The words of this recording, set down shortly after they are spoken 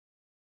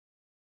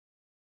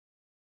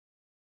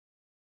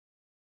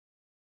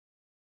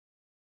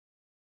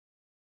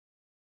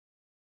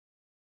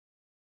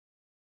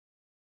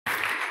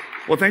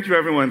Well, thank you,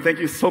 everyone. Thank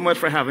you so much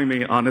for having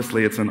me.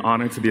 Honestly, it's an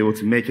honor to be able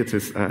to make it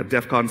to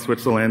DEF CON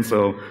Switzerland.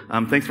 So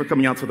thanks for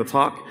coming out to the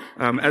talk.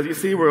 As you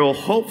see, we'll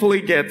hopefully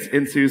get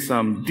into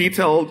some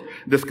detailed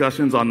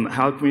discussions on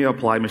how can we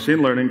apply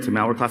machine learning to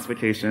malware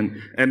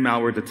classification and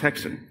malware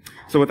detection.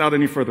 So without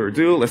any further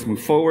ado, let's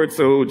move forward.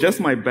 So just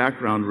my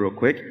background real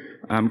quick.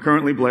 I'm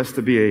currently blessed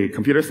to be a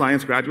computer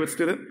science graduate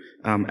student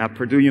at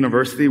Purdue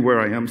University, where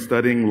I am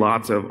studying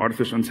lots of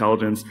artificial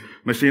intelligence,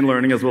 machine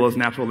learning, as well as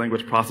natural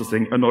language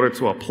processing in order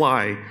to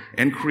apply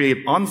and create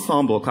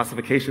ensemble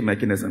classification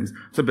mechanisms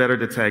to better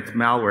detect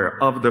malware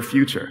of the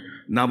future.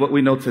 Not what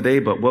we know today,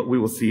 but what we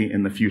will see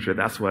in the future.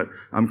 That's what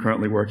I'm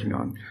currently working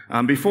on.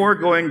 Before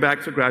going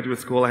back to graduate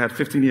school, I had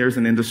 15 years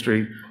in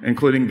industry,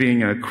 including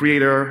being a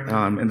creator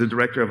and the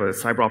director of a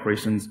cyber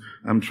operations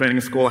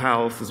training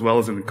schoolhouse, as well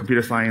as in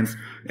computer science,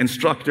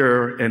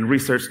 instructor and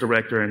research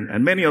director,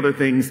 and many other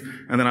things.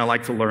 And then I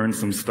like to learn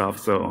some stuff.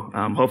 So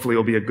hopefully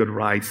it'll be a good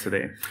ride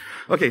today.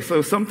 Okay,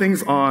 so some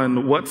things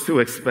on what to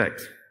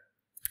expect.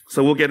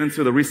 So we'll get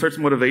into the research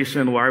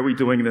motivation. Why are we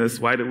doing this?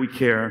 Why do we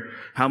care?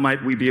 How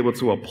might we be able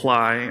to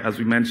apply, as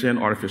we mentioned,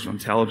 artificial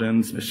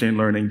intelligence, machine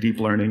learning, deep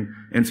learning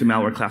into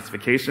malware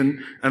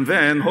classification? And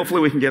then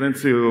hopefully we can get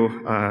into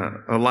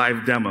a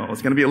live demo.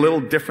 It's going to be a little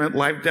different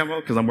live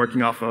demo because I'm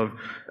working off of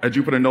a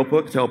Jupyter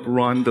notebook to help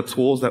run the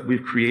tools that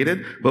we've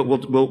created. But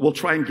we'll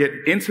try and get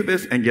into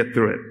this and get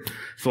through it.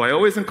 So I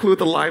always include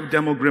the live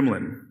demo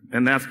gremlin.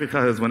 And that's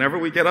because whenever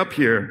we get up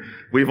here,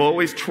 we've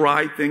always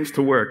tried things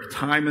to work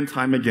time and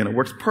time again. It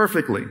works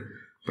perfectly.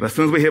 But as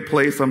soon as we hit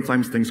play,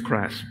 sometimes things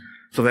crash.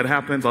 So that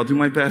happens. I'll do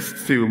my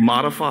best to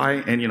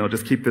modify and,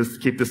 just keep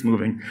this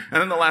moving.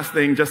 And then the last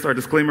thing, just our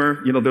disclaimer,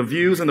 the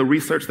views and the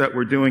research that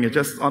we're doing is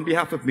just on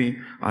behalf of me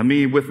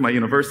with my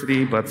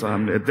university, but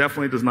it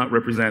definitely does not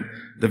represent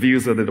the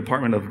views of the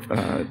Department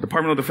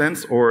of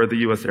Defense or the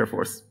U.S. Air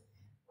Force.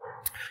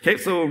 Okay,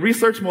 so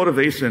research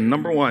motivation,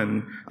 number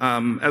one,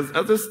 as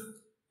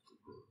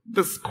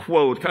this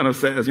quote kind of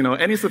says,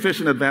 any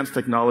sufficient advanced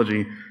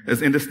technology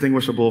is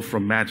indistinguishable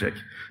from magic.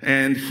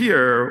 And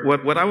here,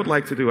 what I would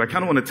like to do, I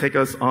kind of want to take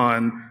us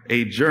on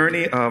a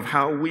journey of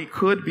how we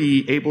could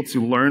be able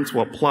to learn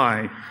to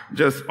apply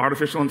just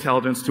artificial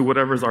intelligence to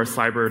whatever is our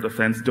cyber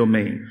defense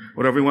domain.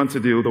 Whatever we want to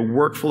do, the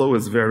workflow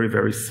is very,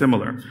 very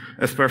similar,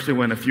 especially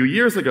when a few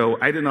years ago,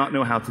 I did not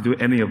know how to do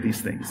any of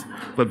these things.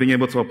 But being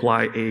able to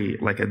apply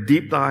a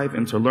deep dive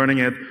into learning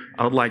it,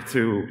 I would like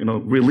to,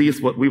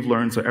 release what we've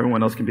learned so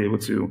everyone else can be able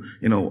to,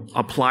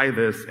 apply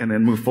this and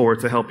then move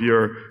forward to help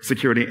your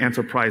security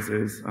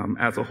enterprises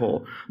as a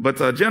whole.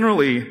 But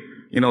generally,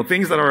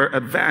 things that are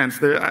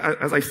advanced,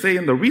 as I say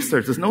in the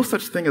research, there's no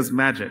such thing as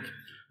magic.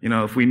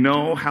 If we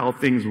know how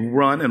things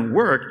run and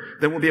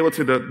work, then we'll be able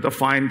to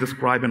define,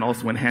 describe, and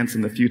also enhance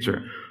in the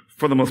future,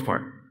 for the most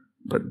part.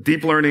 But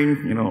deep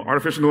learning,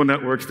 artificial neural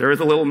networks, there is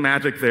a little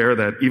magic there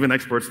that even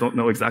experts don't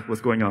know exactly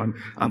what's going on.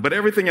 But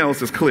everything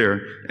else is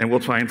clear, and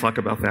we'll try and talk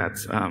about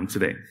that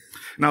today.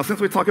 Now, since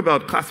we talk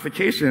about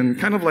classification,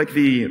 kind of like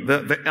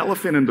the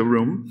elephant in the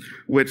room,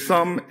 which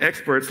some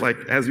experts, like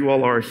as you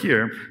all are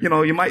here,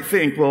 you might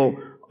think, well,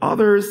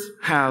 others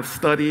have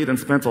studied and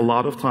spent a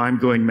lot of time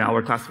doing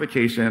malware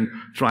classification,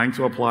 trying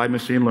to apply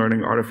machine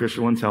learning,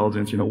 artificial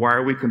intelligence. Why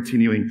are we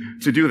continuing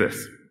to do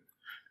this?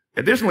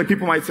 Additionally,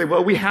 people might say,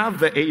 well, we have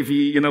the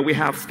AV, we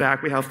have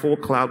Stack, we have full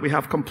cloud, we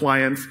have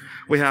compliance,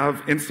 we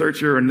have insert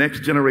your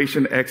next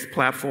generation X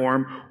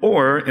platform,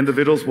 or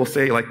individuals will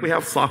say, we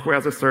have software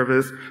as a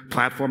service,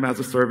 platform as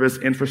a service,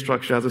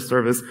 infrastructure as a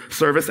service,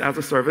 service as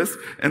a service.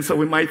 And so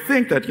we might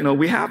think that,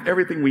 we have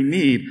everything we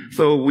need,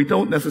 so we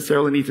don't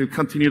necessarily need to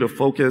continue to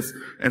focus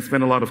and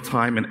spend a lot of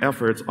time and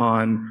effort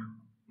on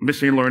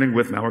machine learning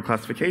with malware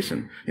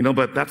classification.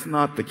 But that's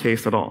not the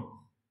case at all.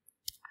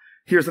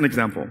 Here's an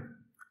example.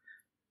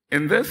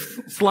 In this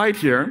slide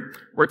here,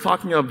 we're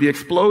talking of the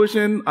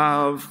explosion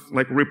of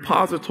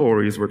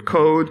repositories with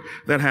code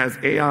that has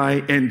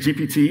AI and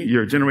GPT,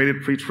 your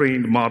generated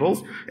pre-trained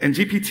models, and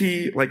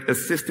GPT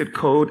assisted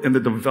code in the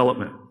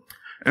development.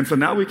 And so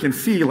now we can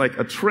see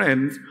a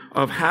trend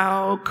of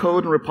how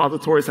code and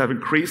repositories have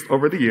increased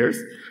over the years,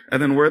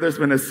 and then where there's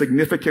been a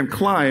significant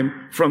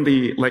climb from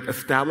the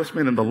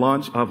establishment and the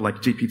launch of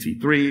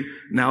GPT-3,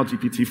 now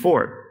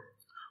GPT-4.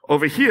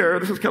 Over here,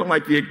 this is kind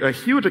of a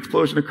huge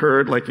explosion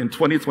occurred in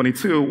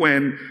 2022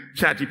 when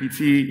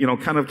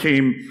ChatGPT, kind of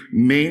came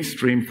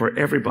mainstream for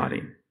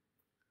everybody.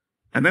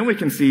 And then we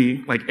can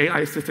see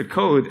AI-assisted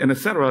code and et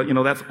cetera,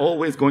 that's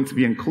always going to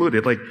be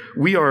included.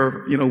 We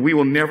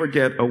will never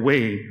get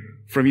away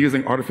from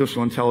using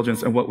artificial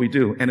intelligence in what we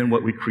do and in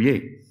what we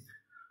create.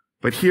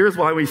 But here's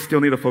why we still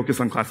need to focus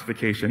on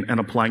classification and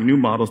applying new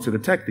models to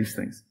detect these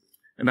things.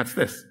 And that's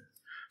this.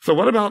 So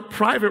what about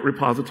private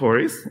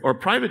repositories or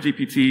private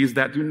GPTs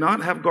that do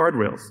not have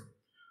guardrails?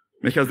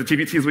 Because the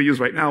GPTs we use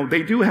right now,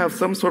 they do have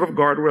some sort of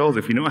guardrails.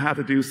 If you know how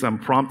to do some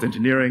prompt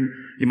engineering,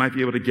 you might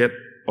be able to get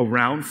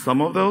around some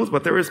of those,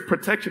 but there is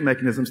protection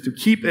mechanisms to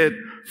keep it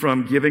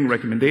from giving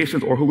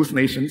recommendations or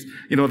hallucinations,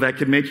 that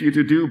could make you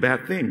to do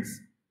bad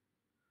things.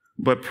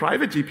 But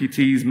private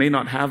GPTs may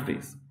not have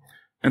these.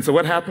 And so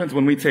what happens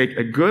when we take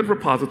a good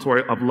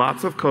repository of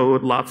lots of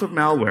code, lots of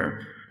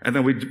malware, and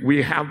then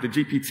we have the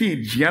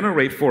GPT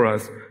generate for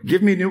us,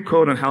 give me new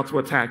code on how to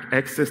attack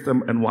X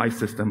system and Y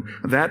system.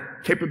 That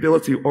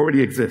capability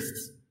already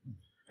exists.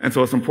 And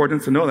so it's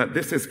important to know that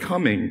this is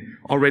coming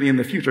already in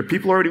the future.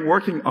 People are already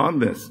working on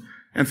this.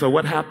 And so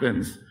what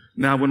happens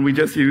now when we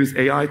just use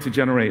AI to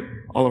generate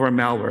all of our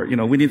malware?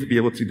 We need to be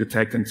able to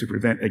detect and to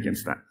prevent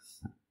against that.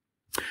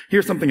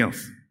 Here's something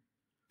else.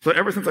 So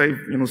ever since I,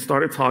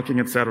 started talking,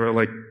 etc.,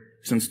 like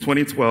since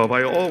 2012,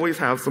 I always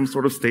have some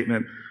sort of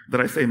statement that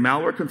I say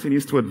malware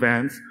continues to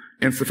advance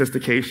in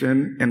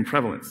sophistication and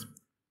prevalence.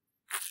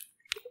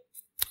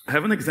 I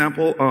have an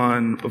example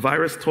on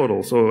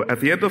VirusTotal. So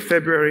at the end of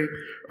February,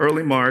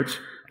 early March,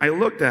 I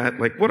looked at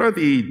what are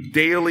the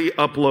daily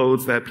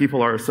uploads that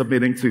people are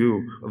submitting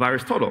to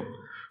VirusTotal.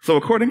 So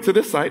according to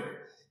this site,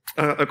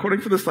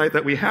 according to the site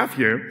that we have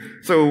here,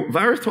 so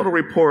VirusTotal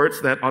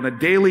reports that on a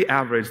daily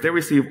average, they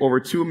receive over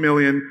 2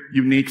 million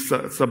unique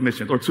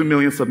submissions, or 2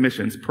 million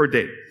submissions per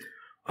day.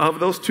 Of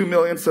those 2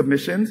 million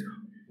submissions,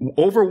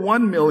 over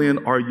 1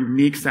 million are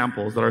unique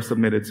samples that are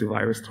submitted to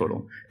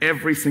VirusTotal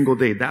every single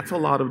day. That's a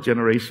lot of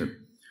generation.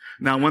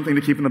 Now, one thing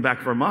to keep in the back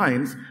of our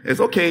minds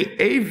is, okay,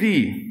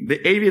 AV, the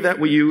AV that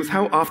we use,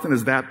 how often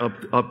is that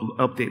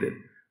updated?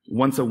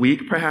 Once a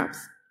week, perhaps?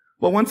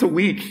 Well, once a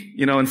week,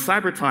 in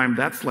cyber time,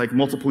 that's like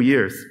multiple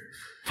years.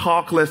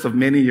 Talk less of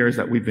many years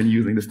that we've been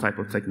using this type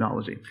of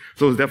technology.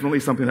 So it's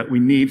definitely something that we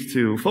need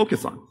to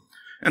focus on.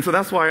 And so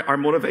that's why our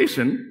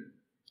motivation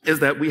is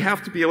that we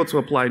have to be able to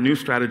apply new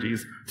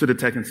strategies to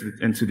detect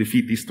and to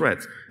defeat these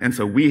threats. And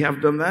so we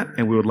have done that,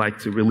 and we would like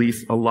to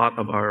release a lot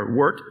of our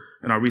work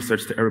and our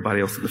research to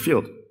everybody else in the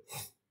field.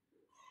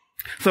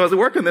 So as we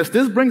work on this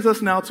brings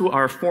us now to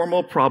our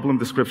formal problem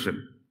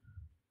description.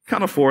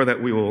 Kind of 4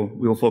 that we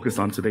will focus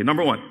on today.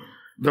 Number 1,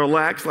 there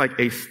lacks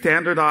a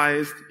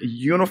standardized,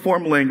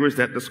 uniform language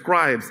that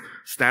describes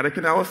static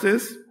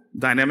analysis,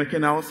 dynamic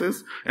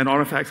analysis, and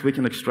artifacts we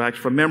can extract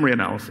from memory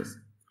analysis.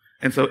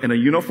 And so in a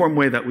uniform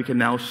way that we can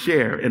now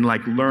share and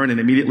learn and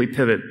immediately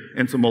pivot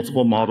into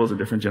multiple models of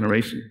different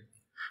generation.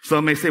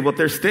 Some may say, well,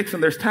 there's sticks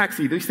and there's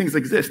taxi. These things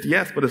exist.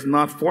 Yes, but it's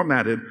not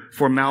formatted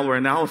for malware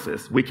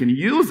analysis. We can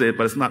use it,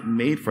 but it's not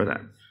made for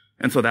that.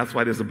 And so that's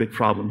why there's a big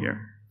problem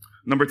here.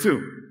 Number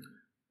 2,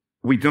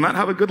 we do not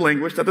have a good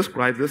language that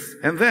describes this.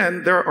 And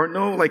then there are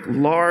no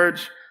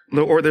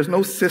there's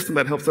no system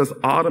that helps us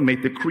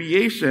automate the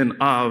creation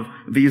of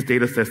these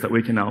data sets that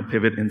we can now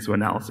pivot into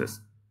analysis.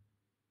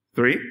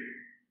 3,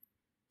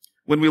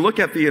 when we look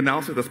at the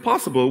analysis that's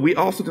possible, we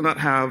also do not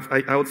have,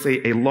 I would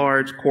say, a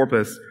large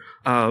corpus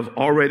of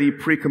already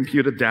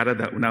pre-computed data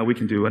that now we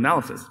can do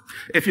analysis.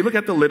 If you look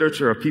at the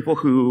literature of people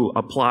who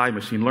apply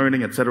machine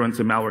learning, et cetera,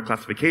 into malware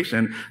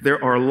classification,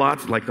 there are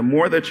lots, the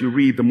more that you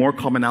read, the more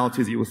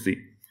commonalities you will see.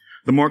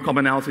 The more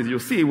commonalities you'll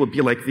see will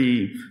be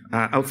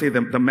I would say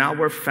the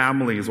malware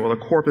families or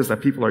the corpus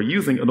that people are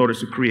using in order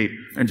to create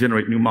and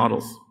generate new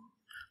models.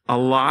 A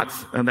lot,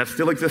 and that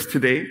still exists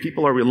today,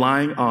 people are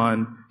relying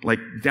on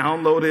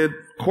downloaded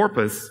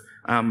corpus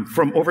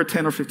from over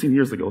 10 or 15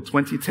 years ago,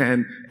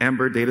 2010,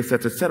 Ember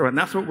datasets, etc. And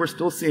that's what we're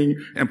still seeing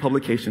in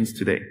publications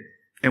today.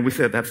 And we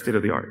said that's state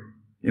of the art.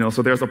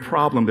 So there's a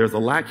problem, there's a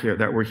lack here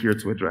that we're here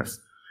to address.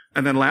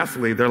 And then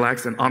lastly, there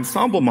lacks an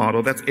ensemble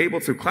model that's able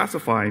to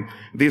classify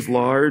these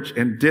large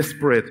and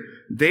disparate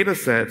data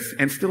sets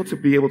and still to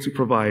be able to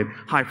provide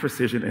high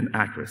precision and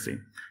accuracy.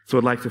 So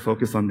I'd like to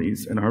focus on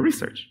these in our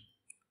research.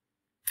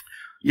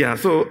 Yeah,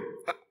 so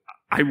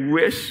I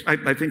wish, I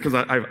think because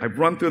I've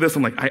run through this,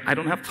 I'm I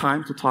don't have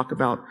time to talk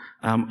about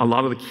a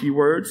lot of the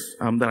keywords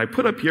that I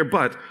put up here,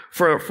 but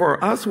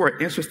for us who are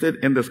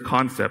interested in this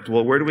concept,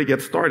 well, where do we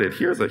get started?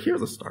 Here's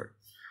a start.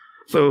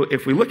 So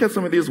if we look at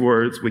some of these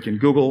words, we can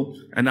Google,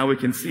 and now we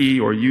can see,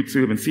 or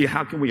YouTube, and see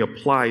how can we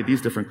apply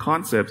these different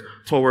concepts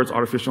towards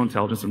artificial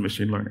intelligence and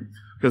machine learning.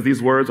 Because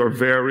these words are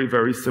very,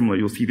 very similar.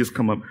 You'll see this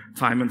come up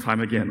time and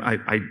time again.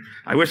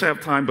 I wish I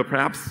have time, but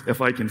perhaps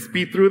if I can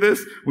speed through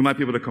this, we might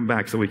be able to come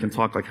back so we can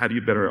talk how do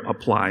you better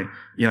apply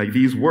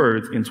these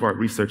words into our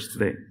research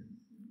today.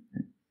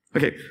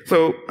 Okay,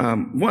 so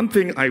one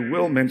thing I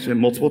will mention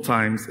multiple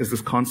times is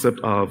this concept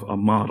of a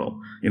model.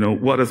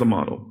 What is a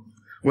model?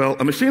 Well,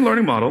 a machine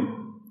learning model,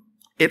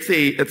 it's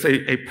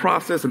a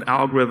process, an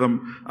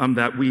algorithm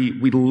that we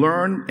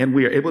learn and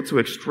we are able to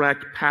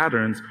extract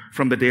patterns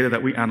from the data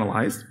that we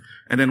analyze.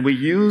 And then we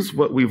use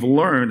what we've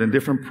learned and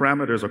different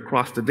parameters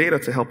across the data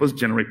to help us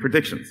generate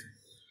predictions.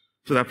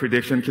 So that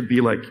prediction could be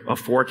a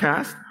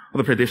forecast, or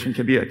the prediction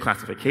can be a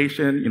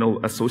classification,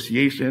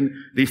 association.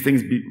 These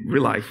things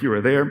rely here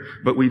or there,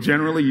 but we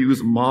generally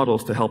use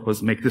models to help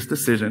us make this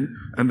decision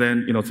and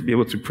then, to be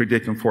able to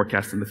predict and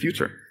forecast in the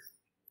future.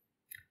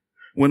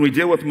 When we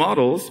deal with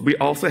models, we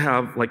also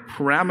have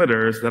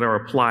parameters that are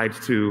applied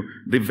to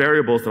the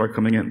variables that are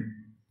coming in.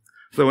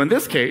 So in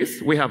this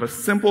case, we have a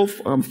simple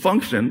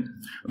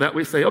function that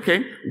we say,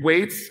 okay,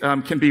 weights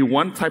can be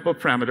one type of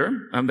parameter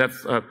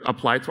that's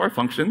applied to our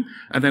function.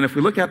 And then if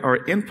we look at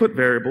our input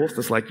variables,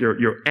 just like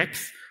your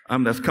X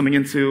that's coming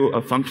into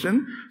a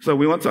function. So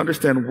we want to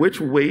understand which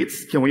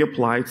weights can we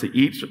apply to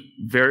each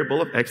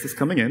variable of X that's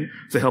coming in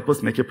to help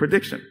us make a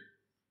prediction.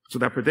 So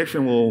that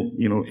prediction will,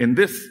 in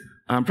this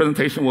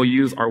presentation, we'll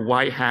use our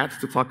Y hats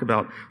to talk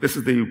about this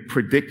is the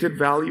predicted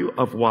value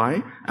of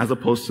Y as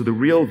opposed to the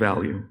real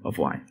value of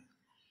Y.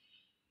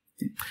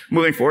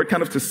 Moving forward,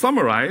 kind of to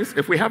summarize,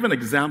 if we have an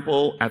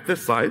example at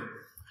this side,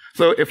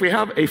 so if we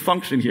have a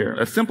function here,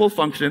 a simple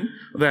function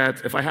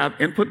that if I have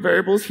input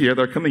variables here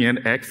that are coming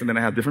in, X, and then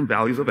I have different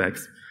values of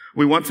X,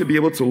 we want to be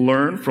able to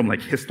learn from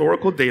like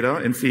historical data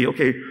and see,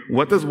 okay,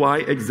 what does Y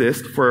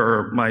exist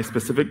for my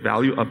specific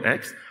value of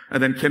X?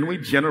 And then can we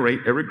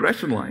generate a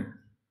regression line?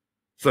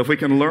 So if we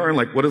can learn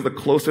like what is the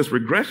closest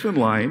regression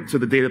line to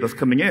the data that's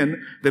coming in,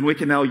 then we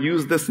can now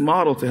use this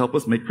model to help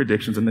us make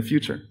predictions in the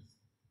future.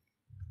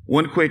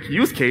 One quick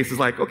use case is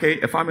like, okay,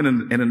 if I'm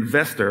an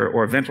investor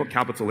or a venture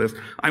capitalist,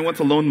 I want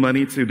to loan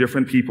money to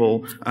different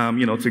people,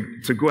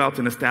 to go out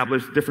and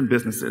establish different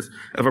businesses.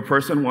 If a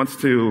person wants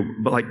to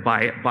like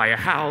buy a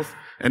house,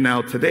 and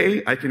now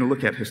today I can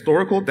look at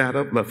historical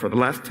data for the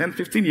last 10,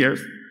 15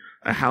 years,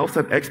 a house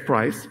at X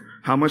price,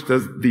 how much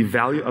does the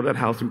value of that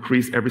house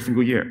increase every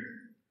single year?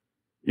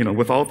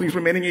 With all things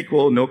remaining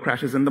equal, no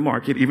crashes in the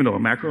market, even though a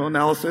macro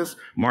analysis,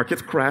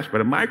 markets crash,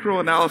 but a micro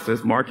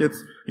analysis, markets,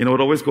 it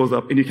always goes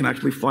up, and you can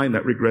actually find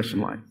that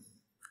regression line.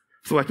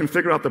 So I can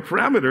figure out the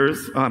parameters.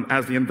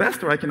 As the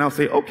investor, I can now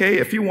say, okay,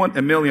 if you want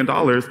 $1 million,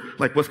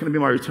 like what's going to be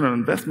my return on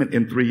investment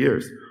in 3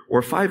 years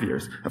or 5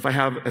 years? If I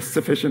have a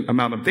sufficient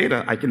amount of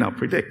data, I can now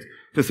predict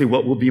to see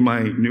what will be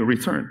my new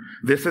return.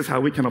 This is how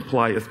we can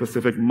apply a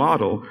specific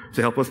model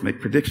to help us make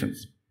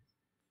predictions.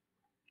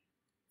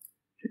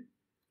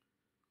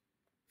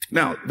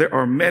 Now, there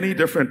are many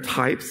different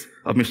types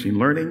of machine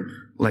learning,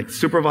 like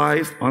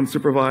supervised,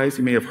 unsupervised,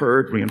 you may have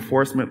heard,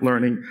 reinforcement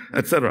learning,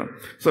 etc.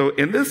 So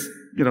in this,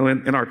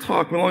 in our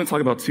talk, we'll only talk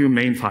about two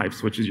main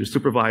types, which is your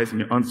supervised and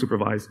your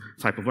unsupervised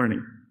type of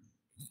learning.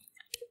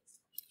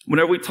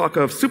 Whenever we talk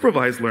of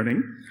supervised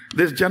learning,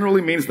 this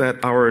generally means that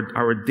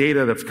our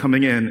data that's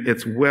coming in,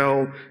 it's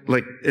well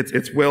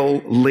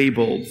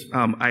labeled.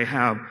 I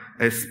have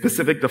a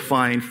specific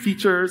defined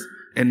features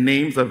and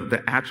names of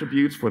the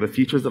attributes for the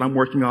features that I'm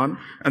working on.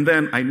 And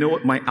then I know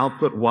what my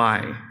output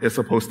Y is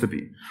supposed to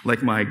be.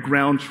 Like my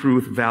ground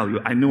truth value,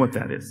 I know what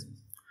that is.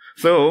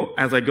 So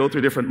as I go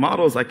through different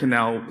models, I can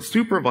now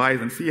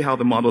supervise and see how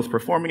the model is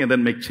performing and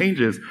then make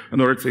changes in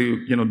order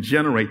to,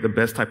 generate the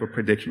best type of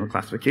prediction or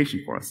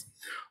classification for us.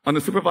 On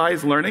the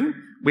supervised learning,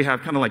 we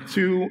have kind of like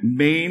two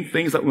main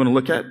things that we want to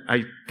look at.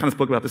 I kind of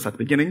spoke about this at the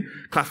beginning.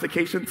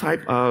 Classification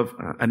type of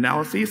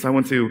analyses. I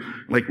want to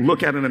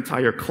look at an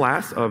entire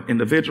class of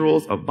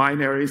individuals, of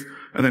binaries,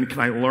 and then can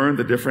I learn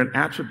the different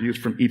attributes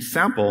from each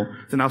sample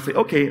to now say,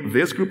 okay,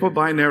 this group of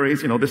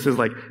binaries, this is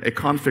like a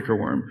configure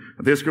worm.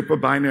 This group of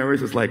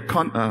binaries is like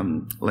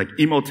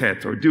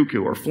emotet or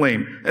Dooku or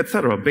Flame,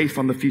 etc., based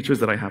on the features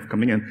that I have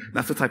coming in.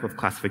 That's the type of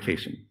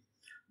classification.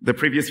 The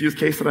previous use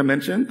case that I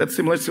mentioned, that's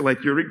similar to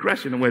like your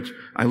regression in which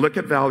I look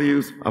at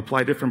values,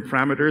 apply different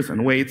parameters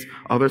and weights,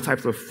 other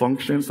types of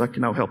functions that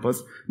can now help us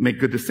make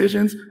good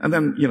decisions. And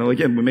then,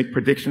 again, we make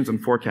predictions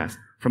and forecasts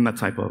from that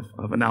type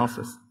of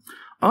analysis.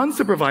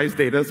 Unsupervised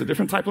data is a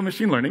different type of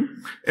machine learning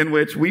in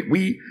which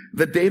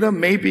the data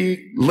may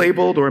be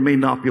labeled or it may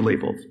not be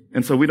labeled.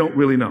 And so we don't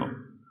really know.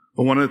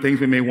 But one of the things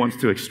we may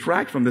want to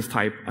extract from this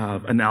type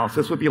of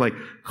analysis would be like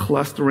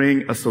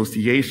clustering,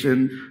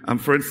 association.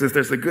 For instance,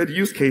 there's a good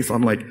use case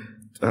on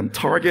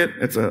Target.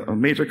 It's a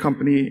major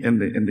company in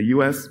the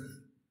US.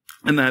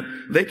 And that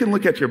they can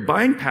look at your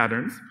buying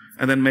patterns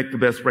and then make the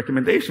best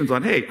recommendations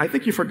on, hey, I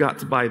think you forgot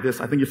to buy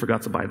this. I think you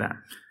forgot to buy that.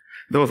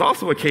 There was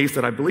also a case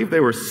that I believe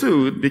they were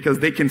sued because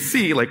they can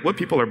see what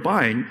people are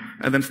buying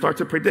and then start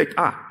to predict,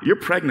 you're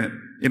pregnant,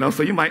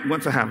 so you might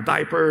want to have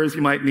diapers,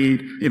 you might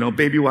need,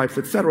 baby wipes,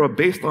 etc.,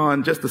 based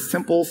on just the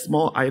simple,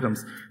 small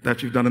items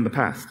that you've done in the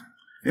past.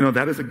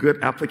 That is a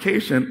good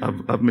application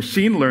of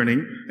machine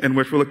learning in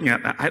which we're looking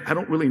at, I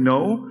don't really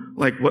know,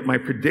 what my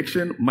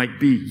prediction might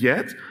be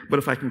yet, but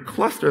if I can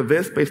cluster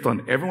this based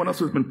on everyone else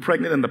who's been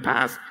pregnant in the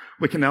past,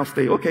 we can now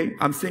say, okay,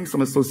 I'm seeing some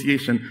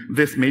association,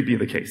 this may be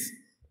the case.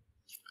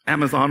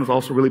 Amazon is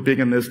also really big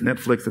in this,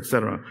 Netflix,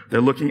 etc.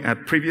 They're looking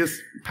at previous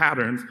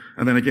patterns,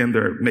 and then again,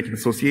 they're making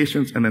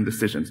associations and then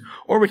decisions.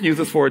 Or we can use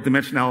this for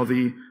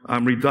dimensionality.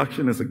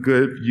 Reduction is a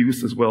good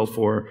use as well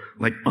for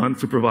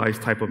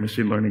unsupervised type of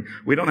machine learning.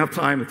 We don't have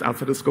time, it's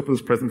outside the scope of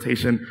this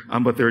presentation,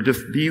 but there are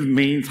just these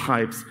main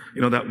types,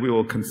 that we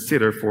will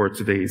consider for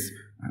today's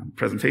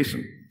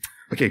presentation.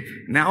 Okay,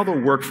 now the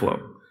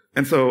workflow.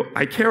 And so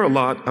I care a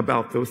lot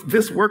about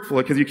this workflow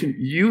because you can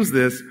use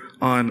this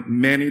on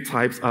many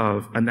types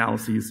of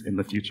analyses in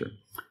the future.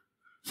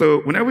 So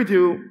whenever we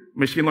do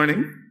machine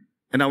learning,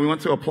 and now we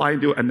want to apply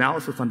and do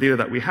analysis on data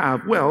that we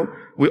have, well,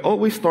 we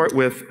always start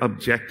with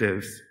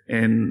objectives.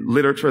 In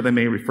literature, they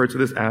may refer to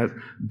this as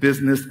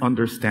business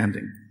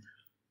understanding.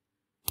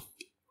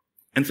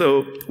 And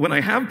so when I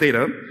have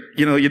data,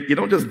 you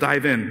don't just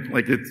dive in.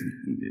 Like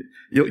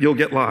you'll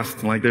get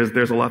lost. Like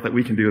there's a lot that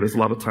we can do. There's a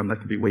lot of time that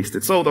can be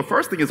wasted. So the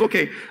first thing is,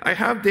 okay, I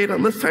have data.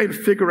 Let's try and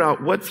figure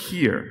out what's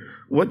here.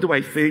 What do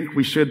I think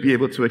we should be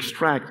able to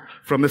extract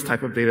from this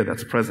type of data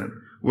that's present?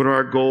 What are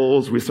our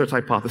goals, research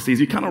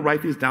hypotheses? You kind of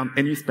write these down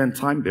and you spend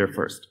time there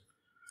first.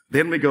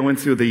 Then we go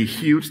into the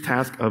huge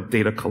task of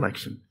data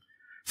collection.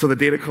 So the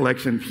data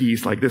collection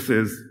piece, like this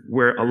is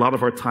where a lot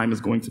of our time is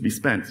going to be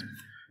spent,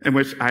 in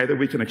which either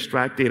we can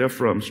extract data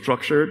from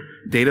structured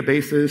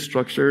databases,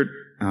 structured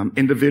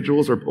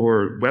individuals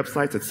or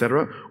websites,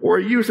 etc., or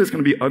a user is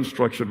going to be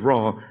unstructured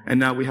raw, and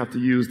now we have to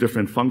use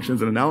different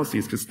functions and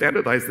analyses to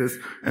standardize this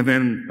and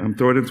then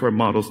throw it into our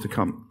models to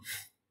come.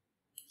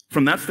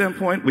 From that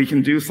standpoint, we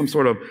can do some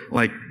sort of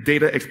like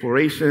data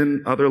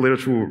exploration. Other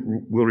literature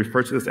will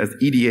refer to this as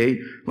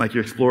EDA, like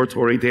your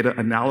exploratory data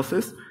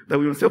analysis, that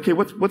we will say, okay,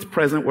 what's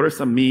present? What are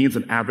some means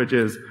and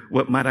averages?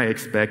 What might I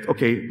expect?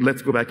 Okay,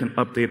 let's go back and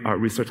update our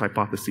research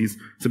hypotheses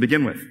to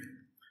begin with.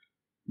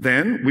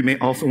 Then we may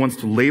also want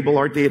to label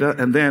our data,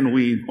 and then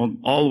we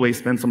always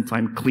spend some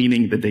time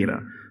cleaning the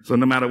data. So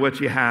no matter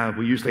what you have,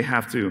 we usually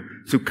have to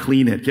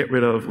clean it, get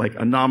rid of like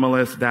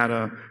anomalous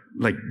data,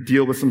 like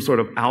deal with some sort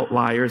of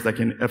outliers that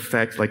can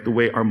affect like the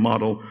way our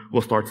model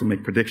will start to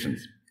make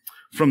predictions.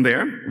 From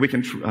there, we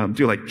can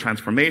do like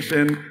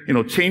transformation,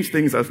 change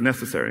things as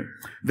necessary.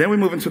 Then we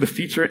move into the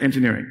feature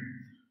engineering.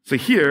 So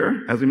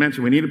here, as we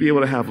mentioned, we need to be able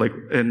to have like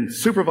in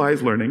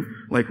supervised learning,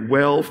 like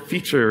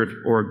well-featured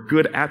or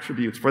good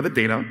attributes for the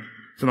data.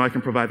 So now I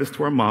can provide this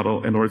to our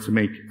model in order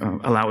to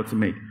allow it to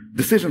make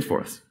decisions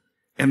for us.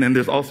 And then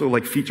there's also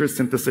like feature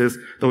synthesis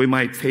that we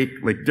might take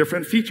like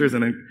different features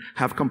and then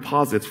have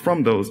composites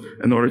from those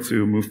in order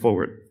to move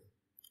forward.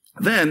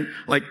 Then,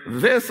 like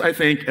this, I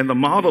think, in the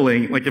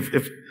modeling, like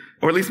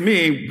or at least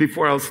me,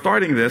 before I was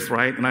starting this,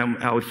 right, and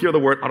I would hear the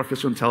word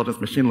artificial intelligence,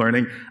 machine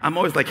learning, I'm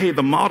always like, hey,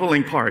 the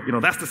modeling part,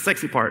 that's the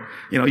sexy part.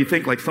 You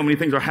think like so many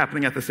things are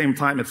happening at the same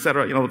time, et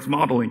cetera, it's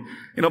modeling.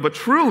 But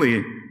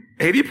truly,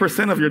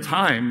 80% of your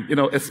time,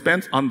 is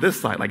spent on this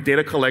side, like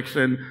data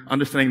collection,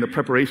 understanding the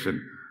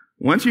preparation.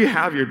 Once you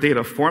have your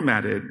data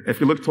formatted,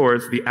 if you look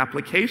towards the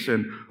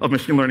application of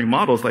machine learning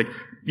models, like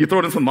you throw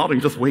it in some model,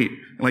 you just wait.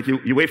 Like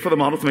you wait for the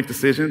model to make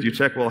decisions. You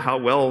check, well, how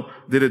well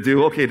did it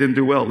do? Okay, it didn't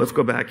do well. Let's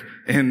go back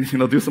and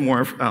do some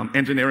more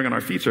engineering on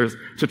our features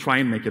to try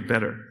and make it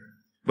better.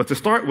 But to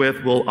start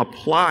with, we'll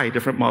apply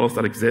different models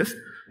that exist.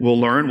 We'll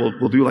learn.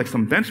 We'll do like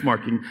some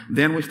benchmarking.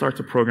 Then we start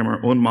to program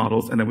our own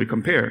models, and then we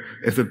compare: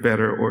 is it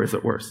better or is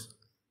it worse?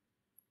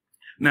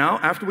 Now,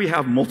 after we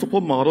have multiple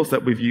models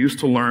that we've used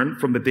to learn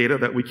from the data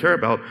that we care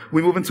about,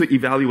 we move into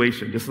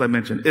evaluation, just as I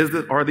mentioned.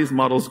 Are these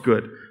models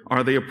good?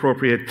 Are they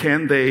appropriate?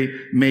 Can they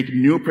make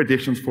new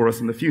predictions for us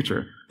in the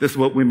future? This is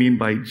what we mean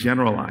by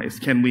generalize.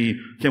 Can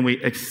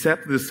we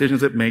accept the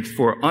decisions it makes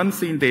for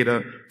unseen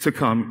data to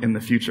come in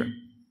the future?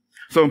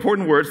 So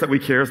important words that we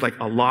care is like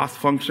a loss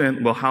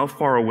function. Well, how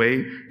far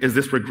away is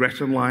this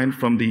regression line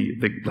from the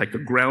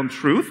ground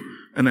truth?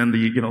 And then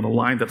the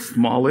line that's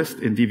smallest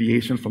in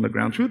deviation from the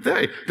ground truth.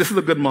 Hey, this is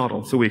a good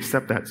model. So we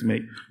accept that to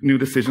make new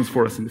decisions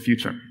for us in the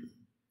future.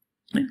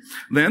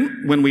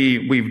 Then, when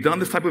we've done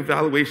this type of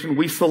evaluation,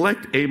 we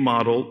select a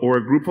model or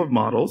a group of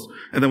models,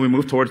 and then we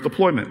move towards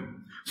deployment.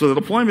 So the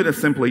deployment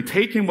is simply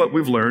taking what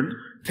we've learned,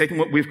 taking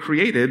what we've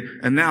created,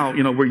 and now,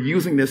 we're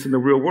using this in the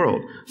real world.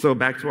 So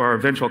back to our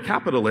venture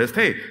capitalist,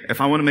 hey,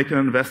 if I want to make an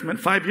investment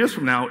 5 years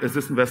from now, is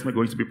this investment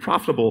going to be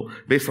profitable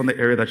based on the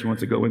area that you want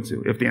to go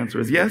into? If the answer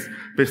is yes,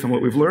 based on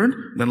what we've learned,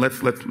 then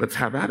let's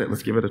have at it.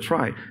 Let's give it a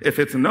try. If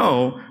it's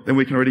no, then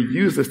we can already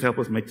use this to help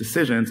us make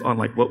decisions on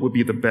like what would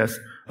be the best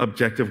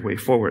objective way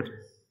forward.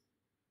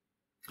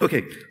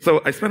 Okay,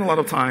 so I spent a lot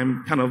of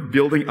time kind of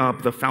building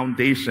up the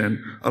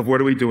foundation of what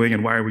are we doing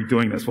and why are we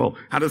doing this? Well,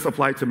 how does this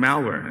apply to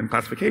malware and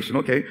classification?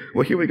 Okay,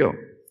 well, here we go.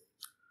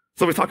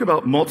 So we talk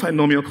about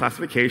multinomial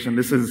classification.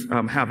 This is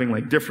having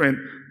like different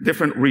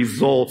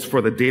results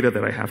for the data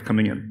that I have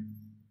coming in.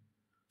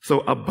 So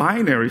a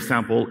binary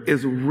sample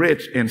is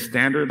rich in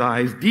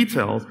standardized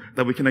details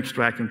that we can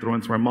extract and throw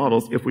into our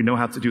models if we know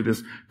how to do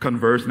this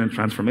conversion and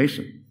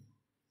transformation.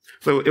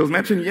 So it was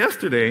mentioned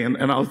yesterday, and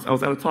I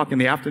was at a talk in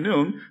the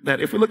afternoon,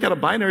 that if we look at a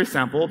binary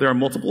sample, there are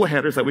multiple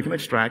headers that we can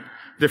extract,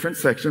 different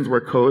sections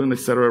where code and et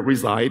cetera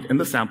reside in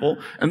the sample.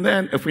 And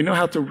then if we know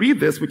how to read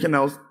this, we can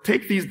now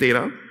take these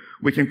data,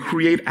 we can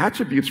create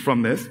attributes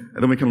from this,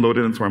 and then we can load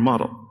it into our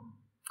model.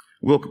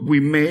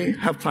 We may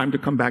have time to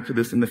come back to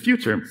this in the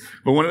future,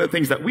 but one of the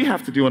things that we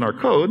have to do in our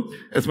code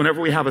is whenever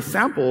we have a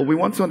sample, we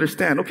want to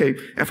understand, okay,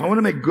 if I want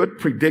to make good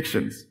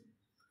predictions,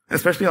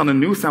 especially on a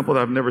new sample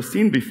that I've never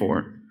seen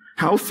before,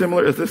 how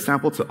similar is this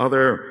sample to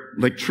other,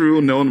 like, true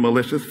known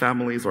malicious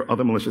families or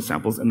other malicious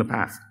samples in the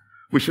past?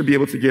 We should be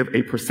able to give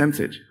a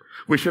percentage.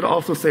 We should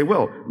also say,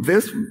 well,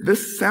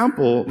 this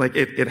sample, like,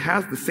 it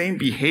has the same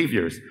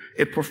behaviors.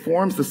 It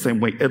performs the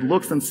same way. It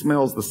looks and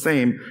smells the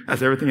same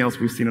as everything else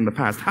we've seen in the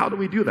past. How do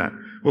we do that?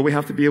 Well, we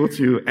have to be able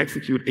to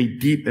execute a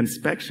deep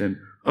inspection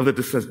of the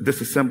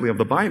disassembly of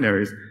the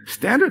binaries,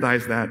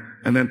 standardize that,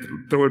 and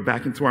then throw it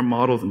back into our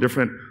models and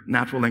different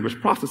natural language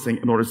processing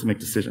in order to make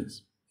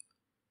decisions.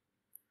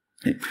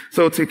 Okay.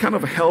 So to kind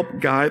of help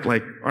guide,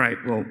 like, all right,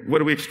 well, what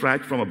do we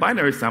extract from a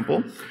binary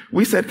sample?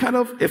 We said kind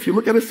of, if you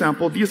look at a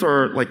sample, these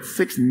are like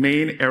 6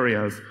 main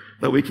areas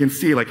that we can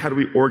see, like, how do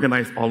we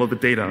organize all of the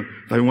data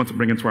that we want to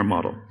bring into our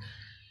model.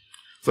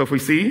 So if we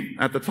see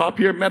at the top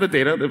here,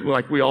 metadata,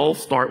 like we all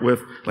start with,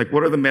 like,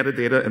 what are the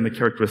metadata and the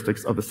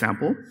characteristics of the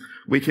sample?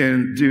 We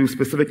can do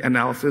specific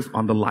analysis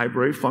on the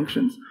library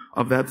functions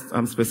of that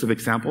specific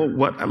sample.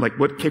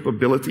 What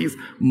capabilities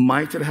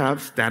might it have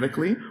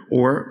statically,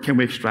 or can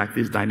we extract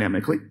these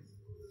dynamically?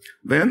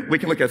 Then we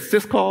can look at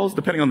syscalls,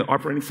 depending on the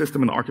operating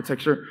system and the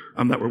architecture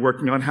that we're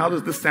working on. How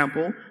does this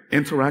sample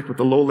interact with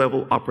the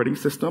low-level operating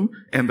system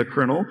and the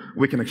kernel?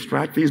 We can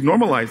extract these,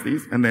 normalize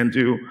these, and then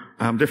do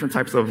different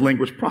types of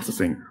language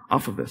processing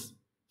off of this.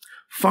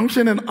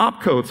 Function and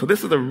opcode. So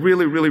this is a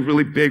really, really,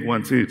 really big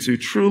one to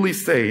truly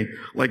say,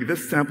 like,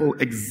 this sample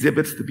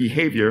exhibits the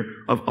behavior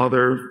of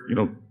other,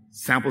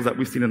 samples that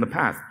we've seen in the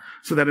past.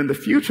 So that in the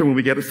future, when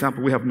we get a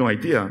sample we have no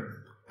idea,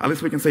 at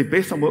least we can say,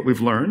 based on what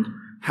we've learned,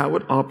 how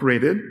it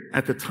operated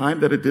at the time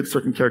that it did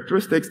certain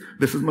characteristics,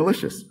 this is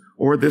malicious.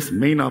 Or this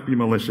may not be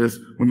malicious.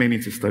 We may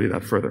need to study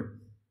that further.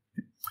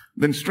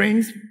 Then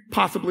strings,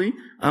 possibly,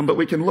 but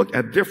we can look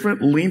at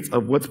different lengths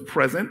of what's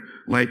present.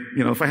 Like,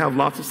 if I have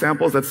lots of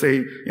samples that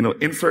say,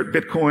 insert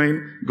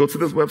Bitcoin, go to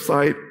this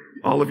website,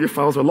 all of your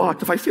files are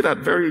locked. If I see that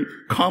very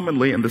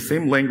commonly in the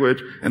same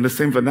language and the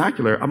same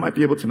vernacular, I might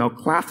be able to now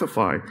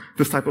classify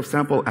this type of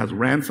sample as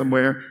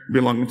ransomware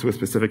belonging to a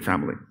specific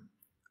family.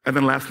 And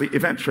then lastly,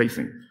 event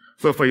tracing.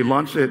 So if I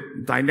launch it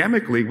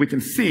dynamically, we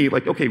can see,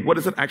 like, okay, what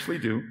does it actually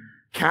do?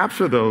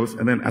 Capture those,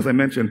 and then, as I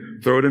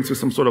mentioned, throw it into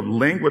some sort of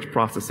language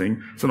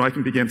processing, so now I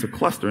can begin to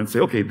cluster and say,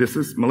 okay, this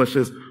is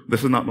malicious,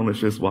 this is not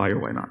malicious, why or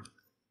why not?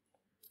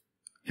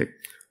 Okay.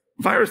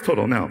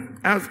 VirusTotal now,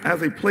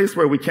 as a place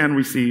where we can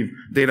receive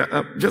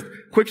data. Just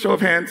quick show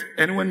of hands,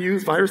 anyone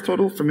use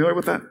VirusTotal? Familiar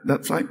with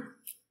that site?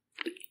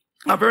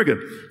 Very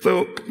good.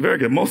 So, very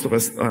good. Most of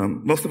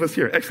us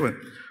here. Excellent.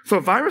 So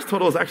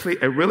VirusTotal is actually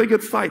a really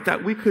good site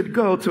that we could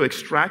go to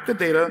extract the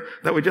data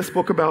that we just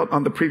spoke about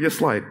on the previous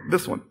slide,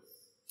 this one.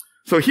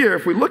 So here,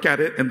 if we look at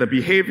it in the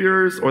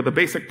behaviors or the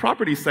basic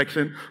properties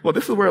section, well,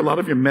 this is where a lot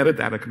of your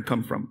metadata can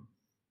come from.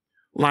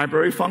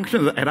 Library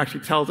functions, it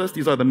actually tells us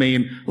these are the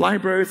main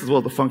libraries as well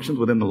as the functions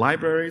within the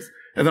libraries.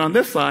 And then on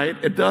this side,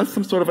 it does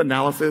some sort of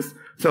analysis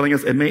telling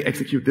us it may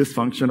execute this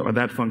function or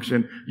that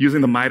function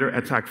using the MITRE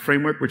ATT&CK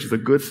framework, which is a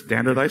good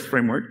standardized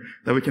framework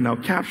that we can now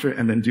capture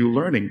and then do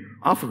learning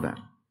off of that.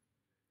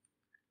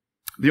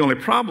 The only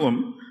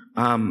problem,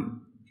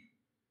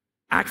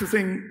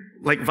 accessing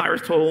like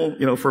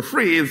VirusTotal, for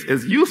free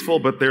is useful,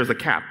 but there's a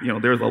cap.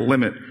 There's a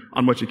limit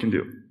on what you can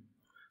do.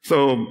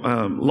 So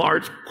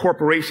large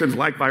corporations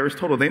like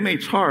VirusTotal, they may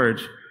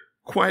charge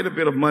quite a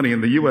bit of money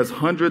in the U.S.,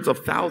 hundreds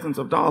of thousands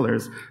of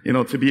dollars,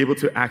 to be able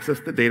to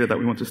access the data that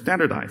we want to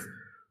standardize.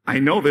 I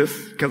know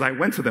this because I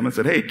went to them and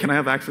said, hey, can I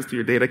have access to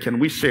your data? Can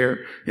we share,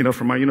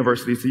 from our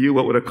university to you?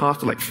 What would it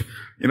cost? Like,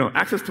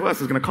 access to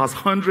us is going to cost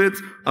hundreds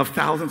of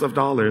thousands of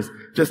dollars,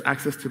 just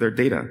access to their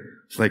data.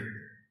 It's like,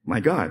 my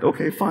God,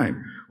 okay,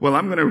 fine. Well,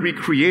 I'm going to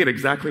recreate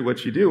exactly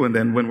what you do, and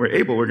then when we're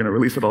able, we're going to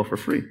release it all for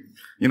free.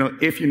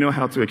 If you know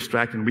how to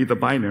extract and read the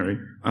binary,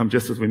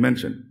 just as we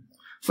mentioned.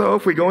 So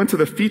if we go into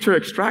the feature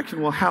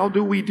extraction, well, how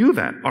do we do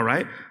that? All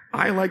right.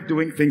 I like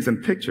doing things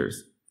in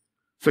pictures.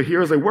 So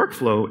here's a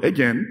workflow,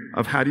 again,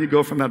 of how do you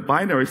go from that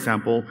binary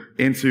sample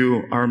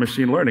into our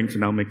machine learning to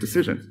now make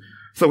decisions.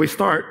 So we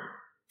start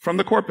from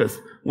the corpus.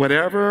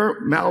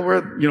 Whatever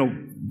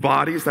malware,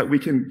 bodies that we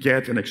can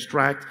get and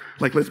extract,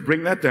 like, let's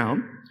bring that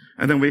down.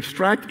 And then we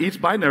extract each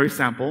binary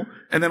sample,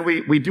 and then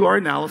we do our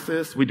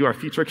analysis, we do our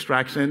feature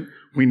extraction,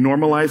 we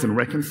normalize and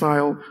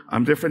reconcile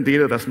different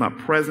data that's not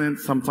present.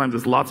 Sometimes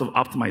there's lots of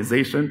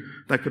optimization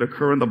that could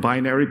occur in the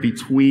binary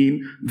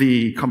between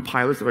the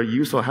compilers that are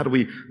used. So how do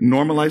we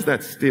normalize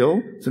that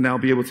still to now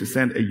be able to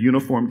send a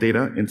uniform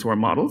data into our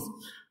models?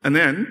 And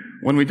then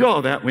when we do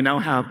all that, we now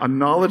have a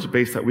knowledge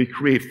base that we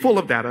create full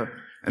of data,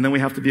 and then we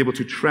have to be able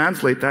to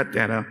translate that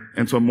data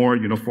into a more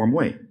uniform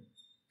way.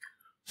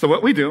 So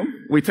what we do,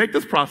 we take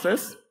this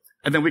process,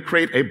 and then we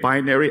create a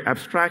binary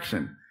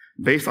abstraction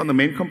based on the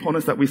main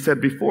components that we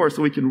said before,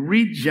 so we can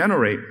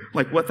regenerate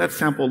like what that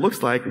sample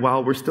looks like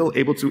while we're still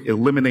able to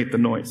eliminate the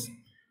noise.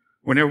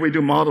 Whenever we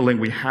do modeling,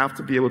 we have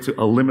to be able to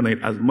eliminate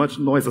as much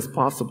noise as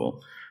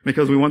possible,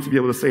 because we want to be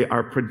able to say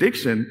our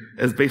prediction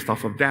is based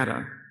off of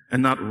data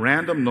and not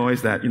random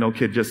noise that,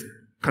 could just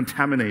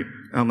contaminate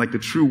like the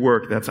true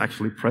work that's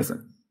actually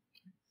present.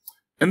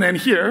 And then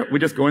here, we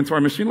just go into our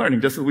machine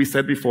learning, just as we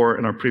said before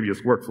in our previous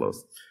workflows.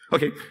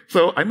 Okay,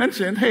 so I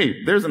mentioned,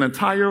 hey, there's an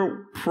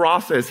entire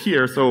process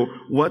here, so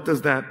what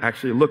does that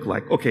actually look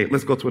like? Okay,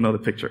 let's go to another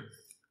picture.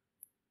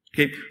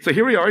 Okay, so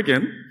here we are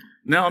again.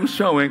 Now I'm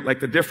showing like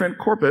the different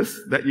corpus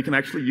that you can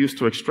actually use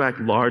to extract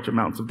large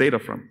amounts of data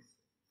from.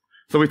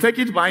 So we take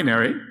each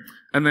binary,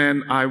 and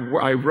then I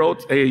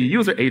wrote a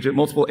user agent,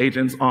 multiple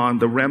agents on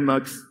the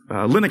Remnux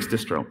Linux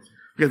distro.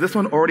 Because this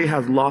one already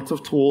has lots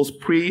of tools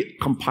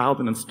pre-compiled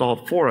and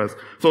installed for us,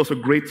 so it's a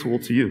great tool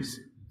to use.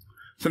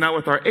 So now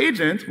with our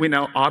agent, we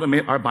now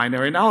automate our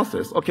binary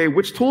analysis. Okay,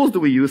 which tools do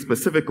we use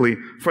specifically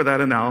for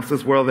that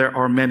analysis? Well, there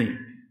are many.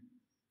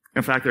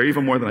 In fact, there are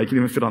even more than I can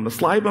even fit on the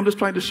slide, but I'm just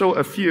trying to show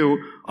a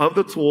few of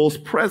the tools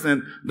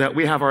present that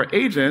we have our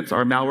agent,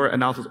 our malware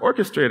analysis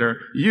orchestrator,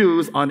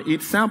 use on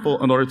each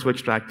sample in order to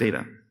extract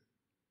data.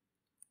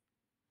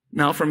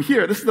 Now from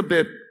here, this is a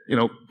bit,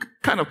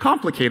 kind of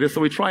complicated,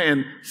 so we try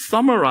and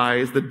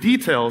summarize the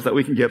details that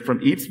we can get from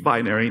each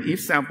binary,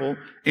 each sample,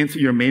 into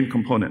your main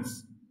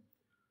components.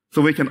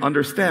 So we can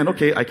understand,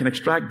 okay, I can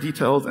extract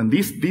details, and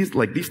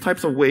these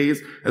types of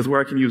ways is where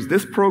I can use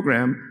this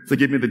program to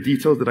give me the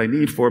details that I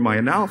need for my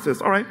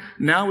analysis. All right,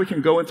 now we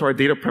can go into our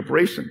data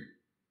preparation.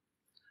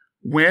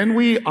 When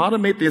we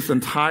automate this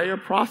entire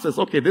process,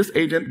 okay, this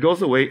agent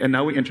goes away, and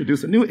now we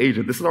introduce a new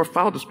agent. This is our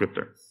file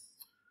descriptor.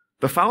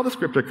 The file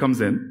descriptor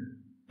comes in.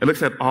 It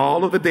looks at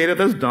all of the data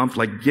that's dumped,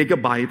 like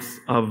gigabytes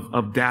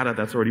of data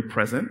that's already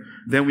present.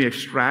 Then we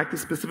extract the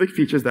specific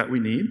features that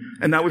we need,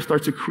 and now we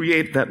start to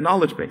create that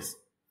knowledge base.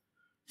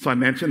 So I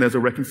mentioned there's a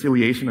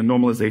reconciliation and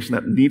normalization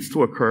that needs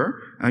to occur,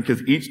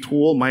 because each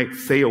tool might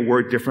say a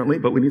word differently,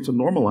 but we need to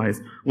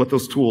normalize what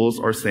those tools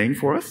are saying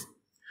for us.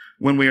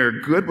 When we are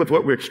good with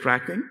what we're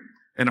extracting,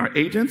 and our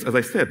agents, as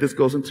I said, this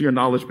goes into your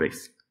knowledge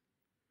base.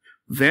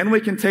 Then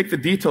we can take the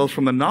details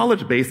from the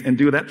knowledge base and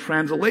do that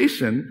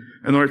translation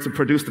in order to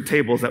produce the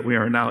tables that we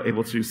are now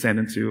able to send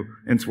into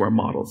our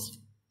models.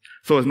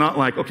 So it's not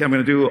like, okay, I'm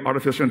going to do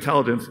artificial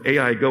intelligence,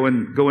 AI, go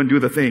and do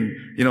the thing.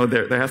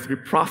 There has to be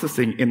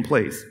processing in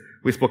place.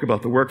 We spoke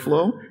about the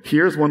workflow.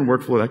 Here's one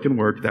workflow that can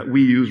work that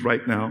we use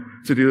right now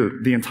to do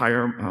the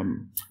entire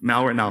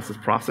malware analysis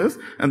process.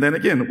 And then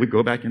again, we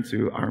go back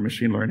into our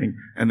machine learning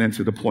and then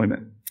to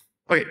deployment.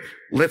 Okay,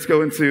 let's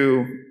go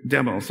into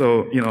demo.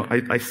 So,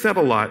 I said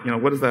a lot.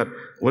 What does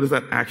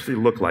that actually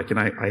look like? And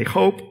I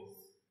hope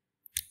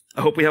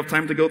we have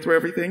time to go through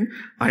everything.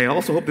 I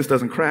also hope this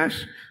doesn't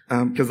crash,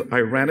 because I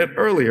ran it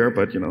earlier,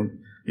 but you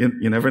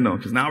never know,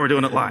 because now we're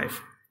doing it live.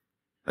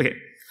 Okay.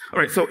 All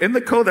right. So in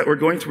the code that we're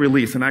going to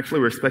release, and actually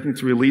we're expecting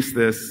to release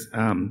this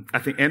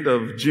at the end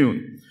of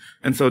June.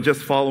 And so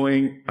just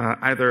following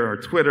either our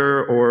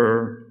Twitter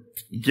or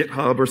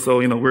GitHub or so,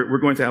 we're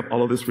going to have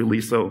all of this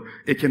released so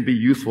it can be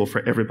useful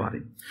for everybody.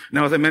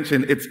 Now, as I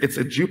mentioned, it's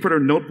a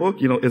Jupyter notebook.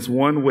 It's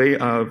one way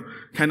of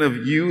kind of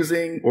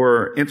using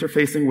or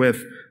interfacing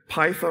with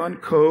Python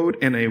code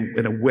in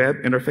a web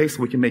interface.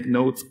 So we can make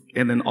notes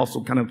and then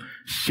also kind of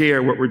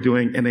share what we're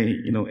doing in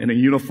a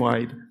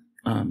unified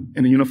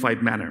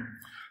manner.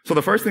 So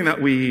the first thing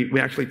that we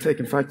actually take,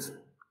 in fact,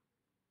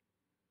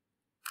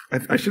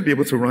 I should be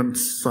able to run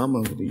some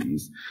of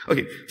these.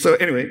 Okay, so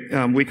anyway,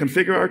 we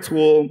configure our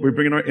tool, we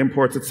bring in our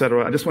imports,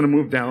 etc. I just want to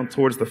move down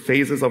towards the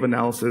phases of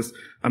analysis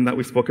that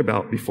we spoke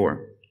about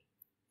before.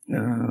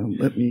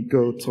 Let me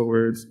go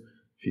towards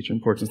feature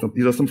imports and stuff.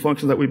 These are some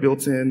functions that we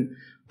built in.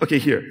 Okay,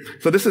 here.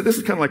 So this is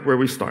kind of like where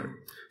we start.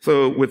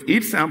 So with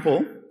each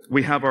sample,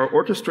 we have our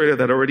orchestrator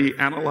that already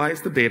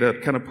analyzed the data,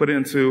 kind of put it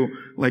into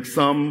like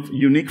some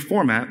unique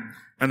format,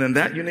 and then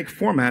that unique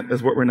format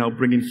is what we're now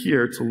bringing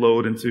here to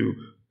load and to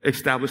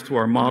establish to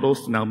our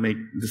models to now make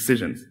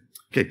decisions.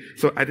 Okay,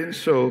 so I didn't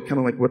show kind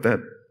of like what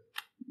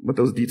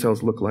those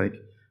details look like.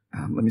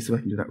 Let me see if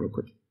I can do that real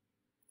quick.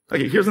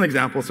 Okay, here's an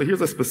example. So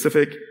here's a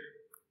specific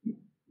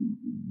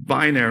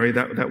binary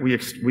that we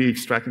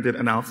extracted and did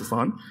analysis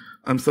on.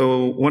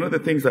 So one of the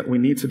things that we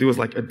need to do is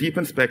like a deep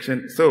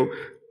inspection. So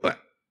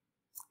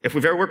if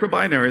we've ever worked with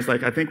binaries,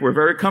 like I think we're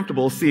very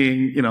comfortable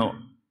seeing,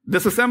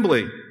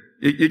 disassembly.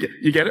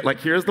 You get it? Like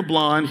here's the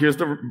blonde, here's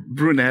the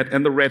brunette,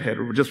 and the redhead.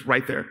 We're just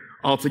right there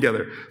all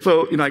together.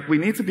 So, we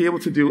need to be able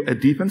to do a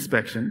deep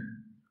inspection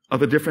of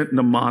the different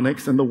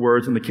mnemonics and the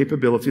words and the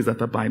capabilities that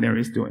the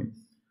binary is doing.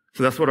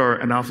 So that's what our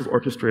analysis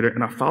orchestrator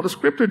and our file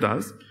descriptor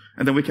does.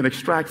 And then we can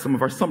extract some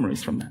of our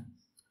summaries from that.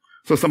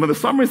 So some of the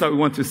summaries that we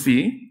want to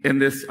see in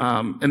this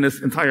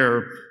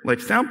entire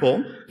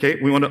sample, okay,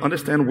 we want to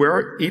understand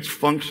where each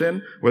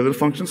function, where the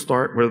functions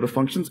start, where the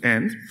functions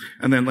end,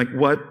 and then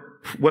what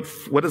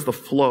is the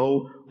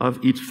flow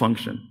of each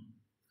function.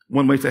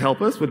 One way to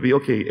help us would be,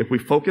 okay, if we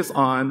focus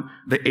on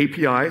the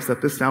APIs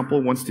that this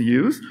sample wants to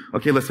use,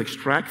 okay, let's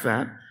extract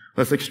that.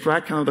 Let's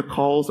extract kind of the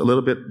calls a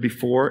little bit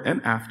before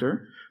and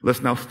after. Let's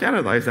now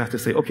standardize that to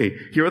say, okay,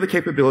 here are the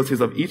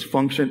capabilities of each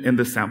function in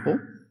this sample.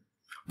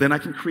 Then I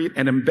can create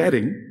an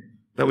embedding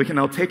that we can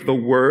now take the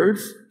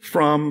words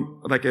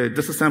from like a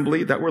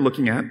disassembly that we're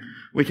looking at.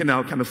 We can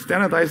now kind of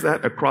standardize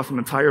that across an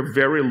entire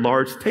very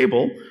large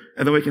table.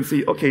 And then we can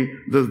see, okay,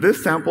 does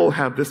this sample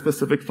have this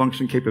specific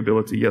function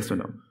capability? Yes or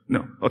no?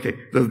 No. Okay.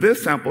 Does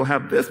this sample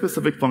have this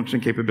specific function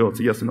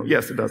capability? Yes or no?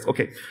 Yes, it does.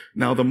 Okay.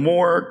 Now, the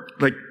more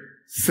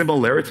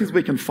similarities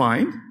we can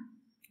find,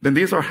 then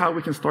these are how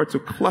we can start to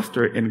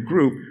cluster and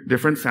group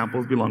different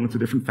samples belonging to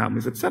different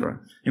families, etc.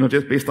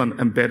 Just based on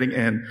embedding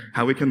and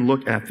how we can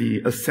look at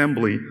the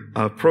assembly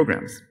of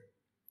programs.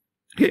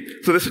 Okay,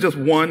 so this is just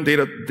one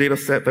data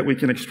set that we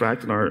can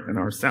extract in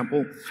our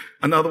sample.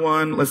 Another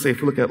one, let's say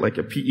if we look at like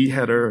a PE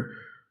header,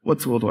 what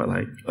tool do I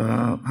like?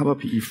 How about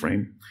PE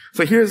frame?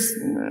 So here's,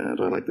 do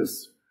I like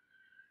this?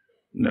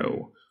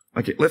 No.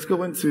 Okay, let's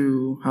go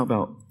into, how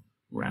about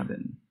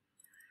Rabin?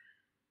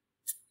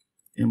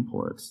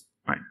 Imports.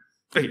 All right.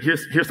 Okay,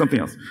 here's something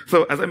else.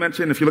 So as I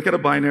mentioned, if you look at a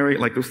binary,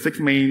 like those 6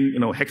 main,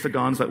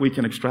 hexagons that we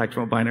can extract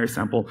from a binary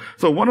sample.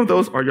 So one of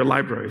those are your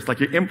libraries, like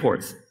your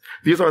imports.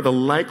 These are the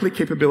likely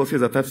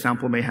capabilities that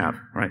sample may have,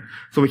 right?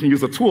 So we can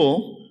use a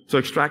tool to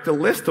extract a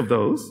list of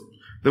those.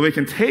 Then we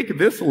can take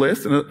this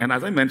list, and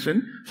as I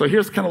mentioned, so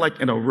here's kind of like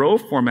in a row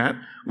format,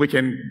 we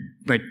can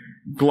like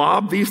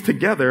glob these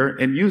together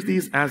and use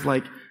these as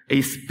like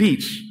a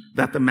speech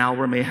that the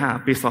malware may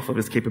have based off of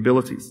its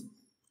capabilities.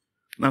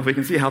 Now, if we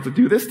can see how to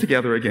do this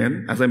together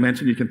again, as I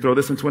mentioned, you can throw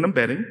this into an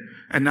embedding,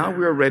 and now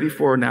we are ready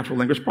for natural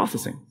language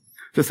processing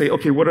to say,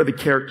 okay, what are the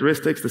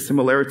characteristics, the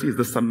similarities,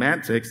 the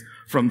semantics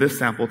from this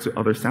sample to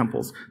other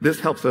samples?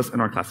 This helps us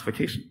in our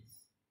classification.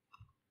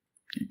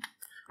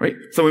 Right?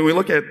 So when we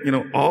look at,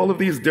 all of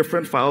these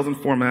different files and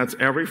formats,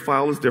 every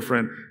file is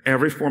different,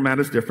 every format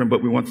is different,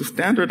 but we want to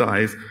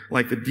standardize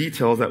like the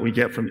details that we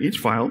get from each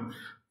file.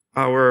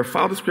 Our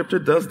file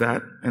descriptor does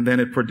that, and then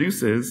it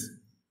produces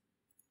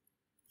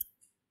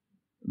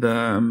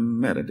the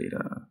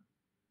metadata.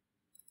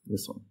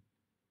 This one.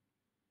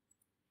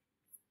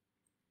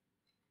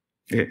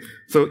 Okay.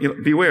 So,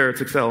 beware,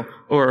 it's Excel,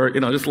 or,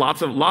 just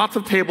lots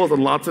of tables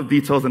and lots of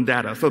details and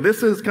data. So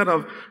this is kind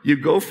of, you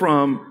go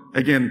from,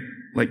 again,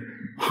 like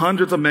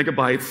hundreds of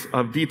megabytes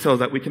of details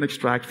that we can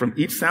extract from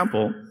each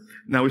sample.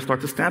 Now we start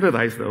to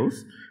standardize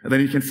those. And then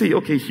you can see,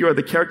 okay, here are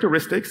the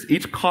characteristics.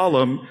 Each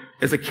column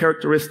is a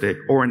characteristic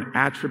or an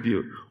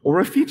attribute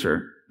or a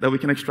feature that we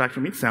can extract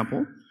from each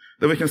sample.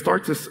 Then we can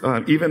start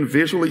to even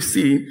visually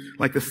see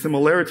like the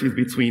similarities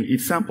between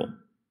each sample.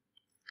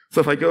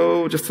 So if I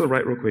go just to the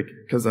right real quick,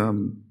 because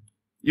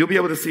you'll be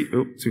able to see,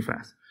 too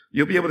fast.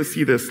 You'll be able to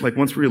see this like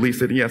once we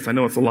release it. And yes, I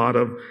know it's a lot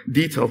of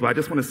details, but I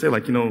just want to say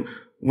like,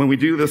 when we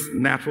do this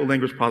natural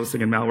language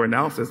processing and malware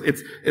analysis,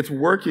 it's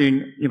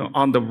working,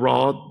 on the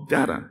raw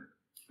data.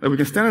 And we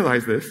can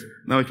standardize this.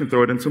 Now we can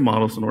throw it into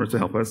models in order to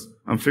help us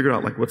figure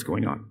out like what's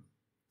going on.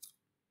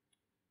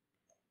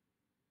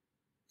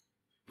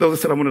 Though as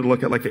I said, I wanted to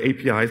look at like the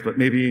APIs, but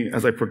maybe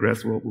as I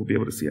progress, we'll be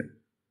able to see it.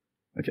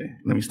 Okay,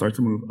 let me start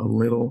to move a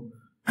little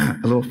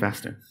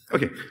faster.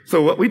 Okay,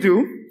 so what we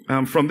do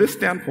from this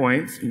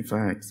standpoint, in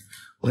fact,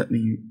 let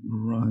me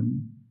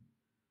run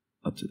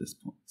up to this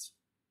point.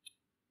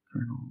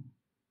 Kernel,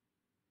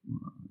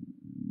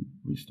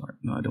 restart.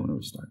 No, I don't want to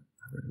restart.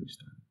 I've already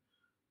restarted.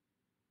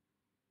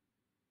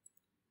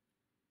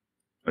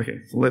 Okay,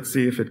 so let's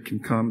see if it can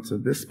come to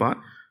this spot.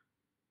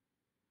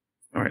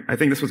 All right, I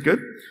think this was good.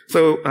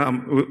 So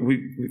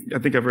I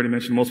think I've already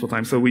mentioned multiple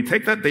times. So we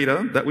take that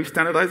data that we've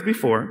standardized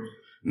before.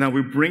 Now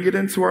we bring it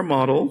into our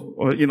model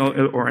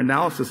or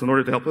analysis in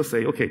order to help us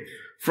say, okay,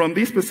 from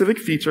these specific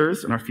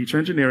features in our feature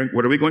engineering,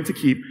 what are we going to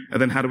keep? And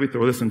then how do we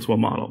throw this into a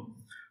model?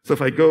 So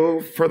if I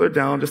go further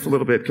down just a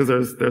little bit, because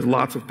there's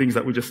lots of things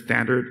that we just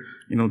standard,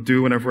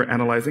 do whenever we're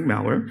analyzing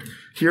malware.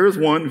 Here's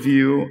one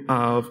view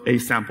of a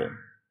sample.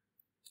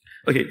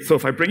 Okay, so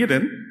if I bring it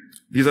in,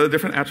 these are the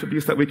different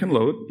attributes that we can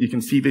load. You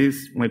can see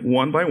these like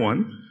one by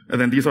one,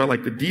 and then these are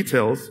like the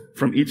details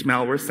from each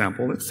malware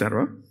sample,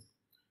 etc.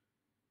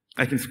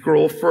 I can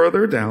scroll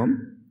further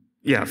down.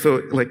 Yeah,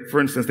 so like for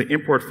instance, the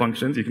import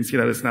functions, you can see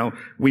that it's now,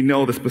 we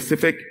know the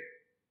specific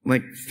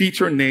like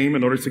feature name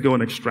in order to go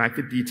and extract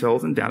the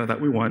details and data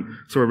that we want.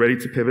 So we're ready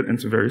to pivot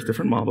into various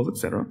different models,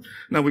 etc.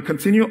 Now we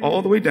continue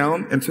all the way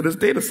down into this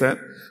data set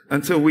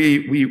until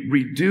we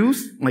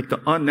reduce like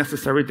the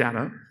unnecessary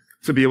data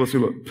to be able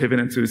to pivot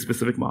into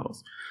specific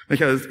models.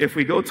 Because if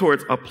we go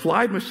towards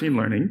applied machine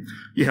learning,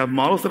 you have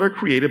models that are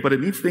created, but it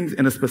needs things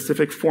in a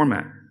specific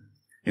format.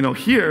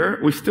 Here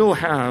we still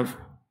have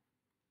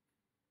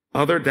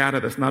other data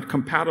that's not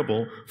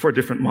compatible for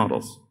different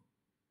models.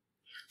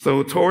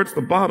 So towards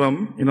the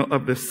bottom,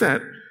 of this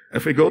set,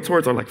 if we go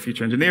towards our like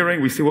feature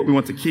engineering, we see what we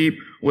want to keep,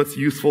 what's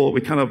useful,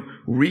 we kind of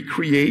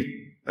recreate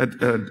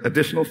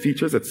additional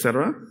features,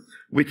 etc.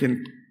 We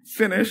can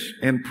finish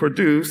and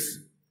produce.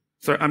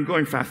 Sorry, I'm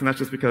going fast, and that's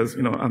just because,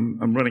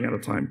 I'm running out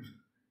of time.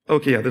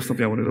 Okay, yeah, there's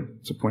something I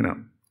wanted to point out.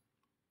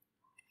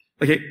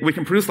 Okay, we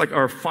can produce like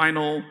our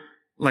final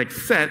like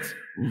set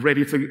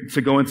ready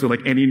to go into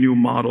like any new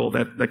model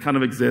that kind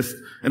of exists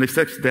and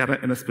accepts data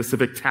in a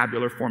specific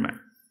tabular format.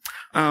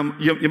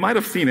 You might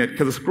have seen it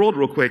because I scrolled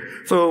real quick.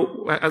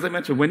 So as I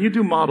mentioned, when you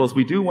do models,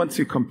 we do want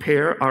to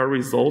compare our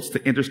results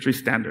to industry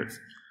standards.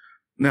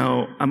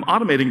 Now, I'm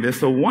automating this,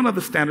 so one of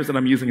the standards that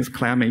I'm using is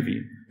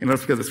ClamAV.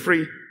 That's because it's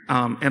free,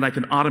 and I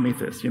can automate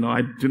this.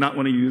 I do not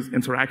want to use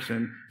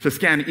interaction to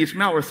scan each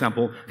malware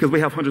sample, because we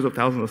have hundreds of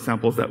thousands of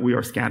samples that we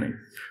are scanning.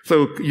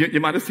 So you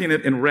might have seen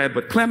it in red,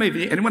 but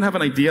ClamAV, anyone have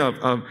an idea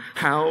of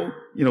how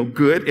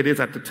good it is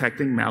at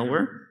detecting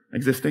malware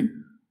existing?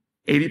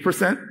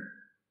 80%?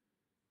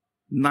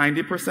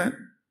 90%?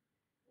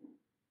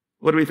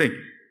 What do we think?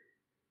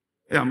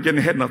 Yeah, I'm getting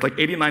ahead enough, like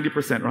 80,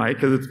 90%, right?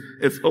 Because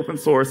it's open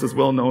source, it's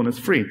well known, it's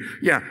free.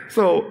 Yeah.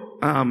 So,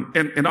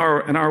 in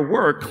our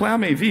work,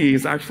 ClamAV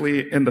is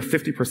actually in the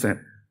 50%,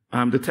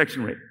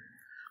 detection rate.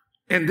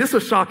 And this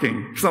was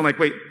shocking. So I'm like,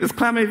 wait, it's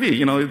ClamAV.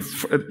 You know,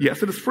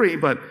 yes, it is free,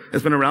 but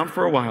it's been around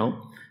for a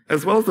while.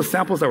 As well as the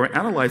samples that we're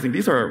analyzing,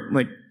 these are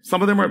like,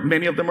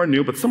 many of them are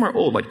new, but some are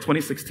old, like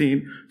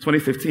 2016,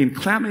 2015.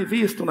 ClamAV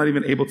is still not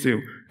even able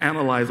to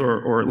analyze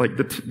or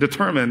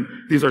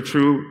determine these are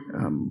true,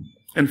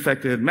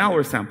 infected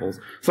malware samples.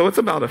 So it's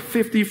about a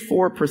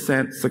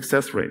 54%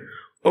 success rate.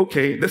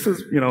 Okay, this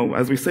is, you know,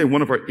 as we say,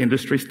 one of our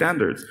industry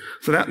standards.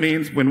 So that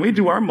means when we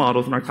do our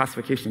models and our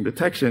classification and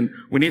detection,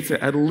 we need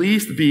to at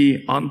least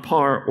be on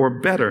par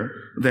or better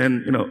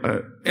than, you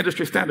know,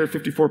 industry standard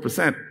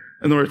 54%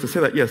 in order to say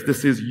that, yes,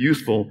 this is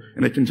useful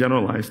and it can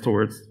generalize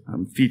towards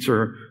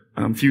future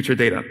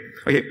data.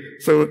 Okay,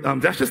 so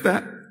that's just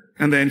that.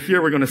 And then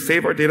here we're going to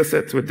save our data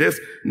set to a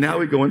disk. Now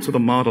we go into the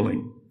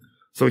modeling.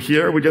 So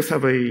here we just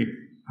have a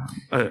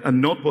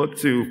notebook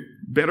to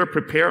better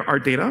prepare our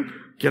data,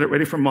 get it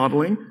ready for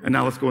modeling, and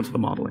now let's go into the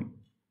modeling.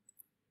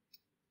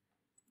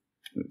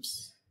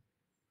 Oops.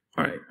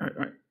 All right.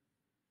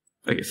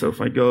 Okay, so if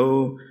I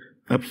go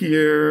up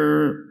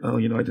here, oh,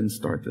 you know, I didn't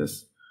start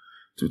this.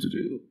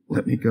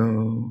 Let me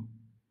go.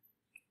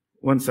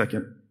 1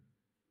 second.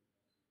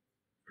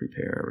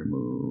 Prepare,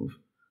 remove,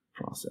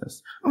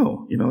 process.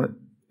 Oh, you know what?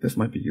 This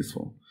might be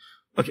useful.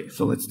 Okay,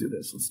 so let's do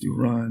this. Let's do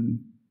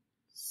run,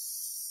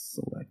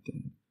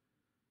 selected,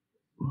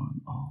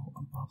 run all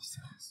above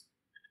cells.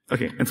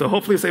 Okay, and so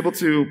hopefully it's able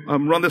to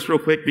run this real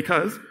quick,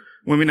 because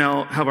when we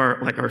now have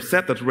our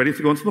set that's ready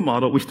to go into the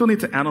model, we still need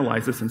to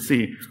analyze this and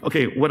see,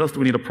 okay, what else do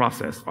we need to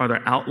process? Are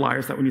there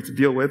outliers that we need to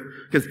deal with?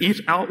 Because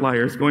each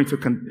outlier is going to,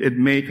 it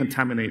may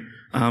contaminate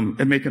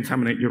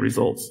your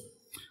results.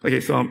 Okay,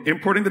 so I'm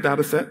importing the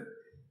data set.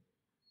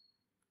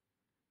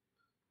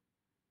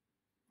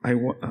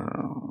 All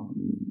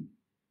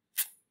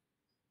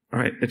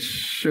right, it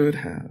should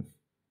have.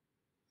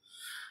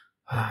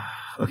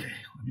 Okay,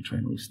 let me try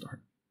and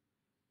restart.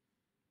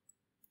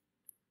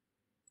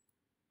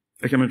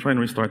 Okay, I'm going to try and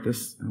restart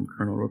this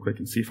kernel real quick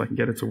and see if I can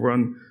get it to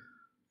run.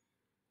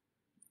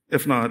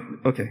 If not,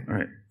 okay, all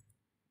right.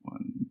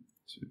 1,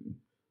 2,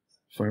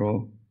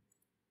 firewall,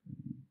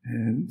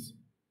 and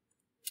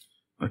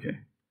okay,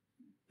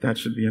 that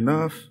should be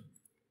enough.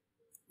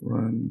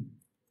 Run.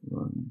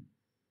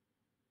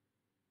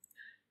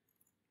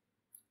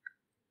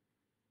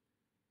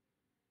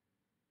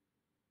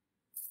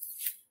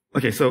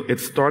 Okay, so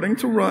it's starting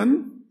to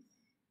run.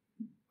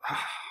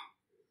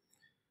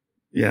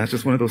 Yeah, it's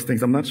just one of those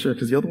things. I'm not sure,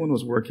 because the other one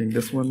was working.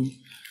 This one,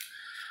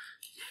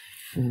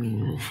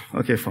 ooh.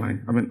 Okay,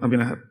 fine. I'm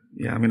gonna have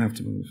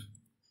to move.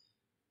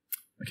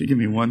 Okay, give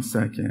me 1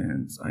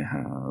 second. I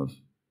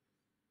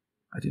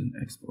didn't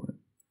export.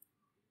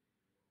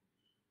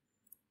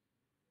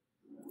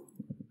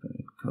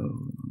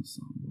 Code,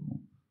 ensemble,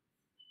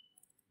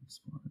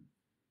 export.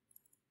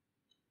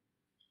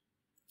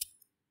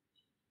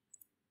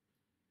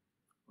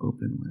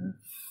 Open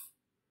with.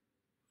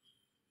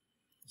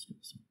 Let's do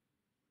this one.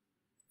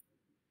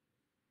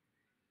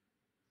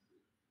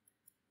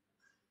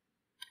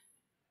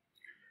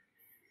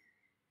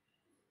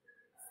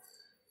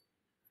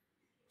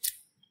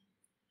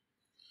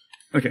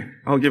 Okay,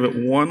 I'll give it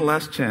one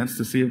last chance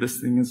to see if this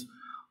thing is.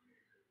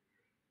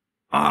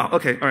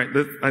 Okay, all right.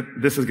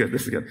 This is good.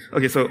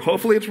 Okay, so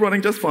hopefully it's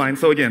running just fine.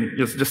 So again,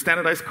 just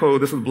standardized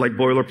code. This is like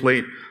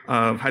boilerplate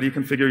of how do you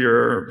configure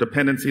your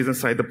dependencies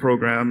inside the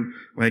program,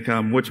 like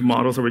which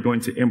models are we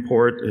going to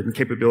import and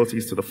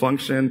capabilities to the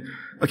function.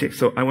 Okay,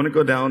 so I want to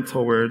go down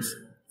towards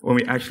when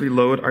we actually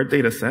load our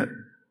data set.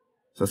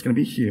 So that's going to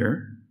be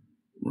here.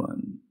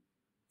 Run.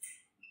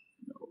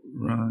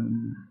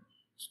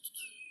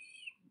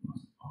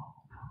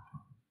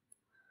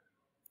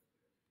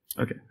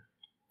 Okay.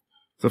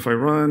 So if I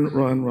run,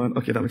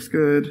 okay, that looks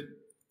good.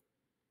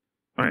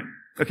 All right.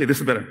 Okay,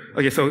 this is better.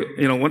 Okay, so,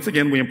 once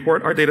again, we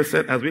import our data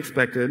set as we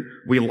expected.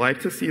 We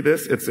like to see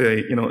this. It's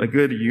a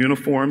good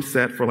uniform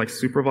set for like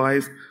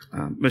supervised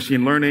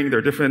machine learning. There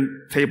are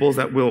different tables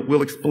that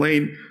we'll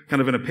explain kind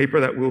of in a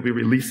paper that we'll be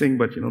releasing,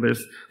 but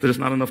there's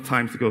not enough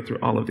time to go through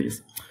all of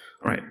these.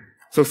 All right.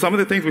 So some of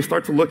the things we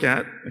start to look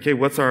at, okay,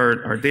 what's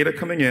our data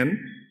coming in?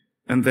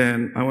 And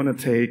then I want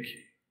to take,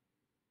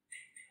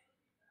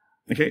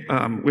 okay,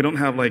 we don't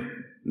have like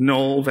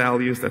null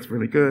values. That's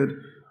really good.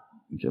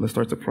 Okay, let's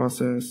start the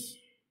process.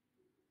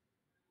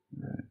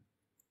 All right.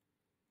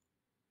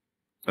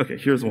 Okay,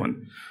 here's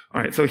one.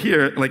 All right, so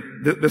here, like,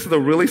 this is a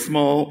really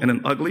small and an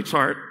ugly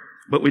chart,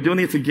 but we do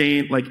need to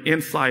gain, like,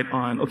 insight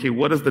on, okay,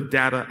 what does the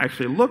data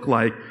actually look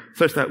like,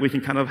 such that we can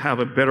kind of have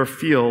a better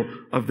feel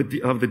of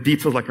the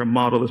details like our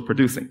model is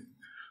producing.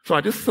 So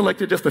I just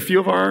selected just a few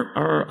of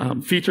our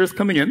features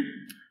coming in,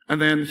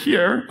 and then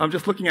here, I'm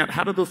just looking at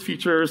how do those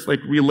features,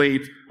 like,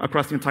 relate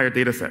across the entire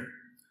data set.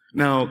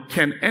 Now,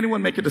 can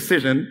anyone make a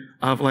decision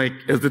of like,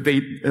 is the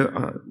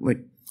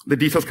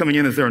details coming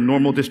in, is there a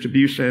normal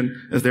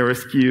distribution? Is there a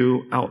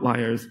skew,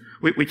 outliers?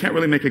 We can't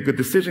really make a good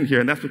decision here,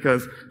 and that's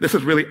because this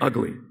is really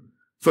ugly.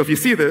 So if you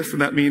see this, then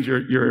that means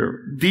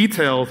your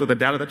details of the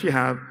data that you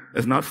have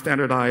is not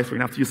standardized. We're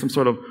going to have to use some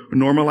sort of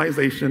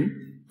normalization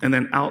and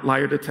then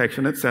outlier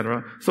detection,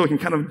 etc. So we can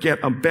kind of get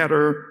a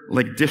better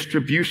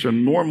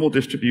distribution, normal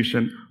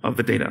distribution of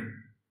the data.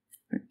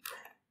 Okay.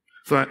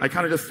 So I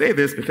kind of just say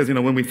this because,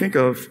 when we think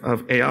of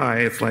AI,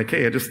 it's like,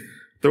 hey, I just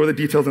throw the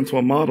details into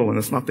a model, and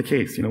it's not the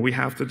case. We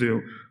have to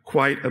do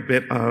quite a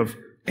bit of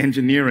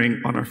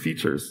engineering on our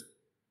features.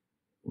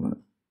 What?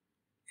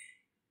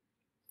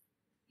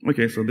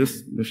 Okay, so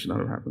this should not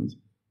have happened.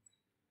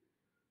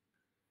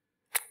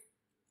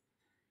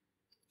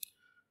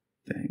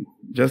 Dang.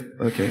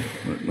 Okay,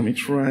 let me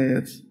try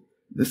it.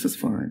 This is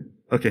fine.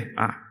 Okay,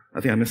 I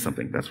think I missed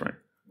something. That's right.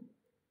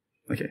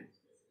 Okay.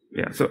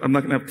 Yeah, so I'm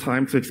not going to have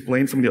time to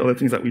explain some of the other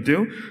things that we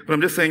do, but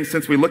I'm just saying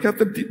since we look at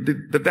the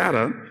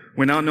data,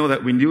 we now know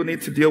that we do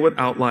need to deal with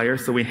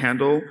outliers, so we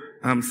handle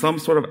some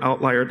sort of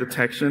outlier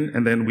detection,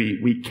 and then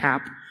we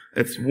cap.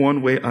 It's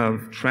one way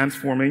of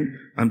transforming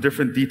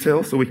different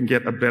details so we can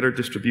get a better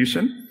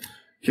distribution.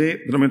 Okay,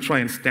 then I'm going to try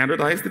and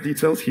standardize the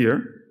details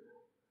here.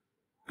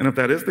 And if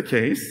that is the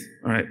case,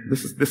 all right,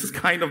 this is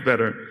kind of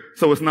better.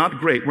 So it's not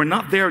great. We're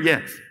not there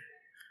yet.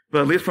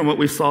 But at least from what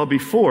we saw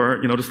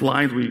before, just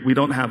lines, we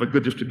don't have a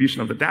good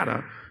distribution of the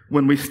data.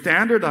 When we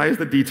standardize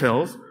the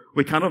details,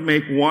 we kind of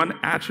make one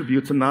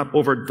attribute to not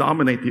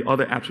over-dominate the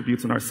other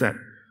attributes in our set.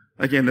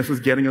 Again, this is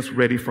getting us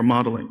ready for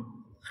modeling.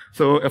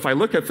 So if I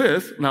look at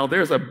this, now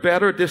there's a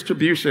better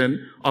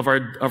distribution of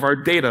our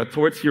data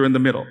towards here in the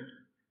middle.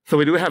 So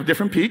we do have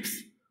different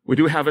peaks. We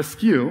do have a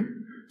skew.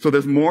 So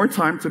there's more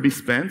time to be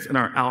spent in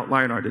our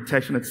outline, our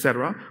detection,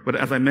 etc. But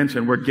as I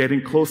mentioned, we're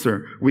getting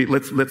closer.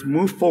 Let's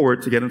move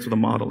forward to get into the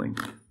modeling.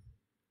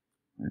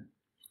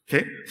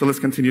 Okay, so let's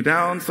continue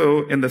down.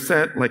 So in the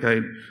set,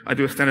 I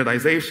do a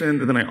standardization,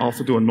 and then I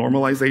also do a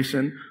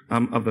normalization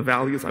of the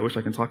values. I wish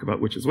I can talk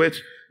about which is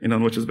which,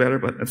 and which is better,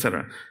 but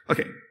etc.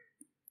 Okay.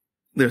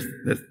 There's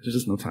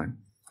just no time.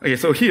 Okay,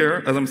 so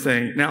here, as I'm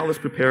saying, now let's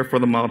prepare for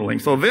the modeling.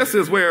 So this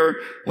is where,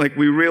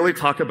 we really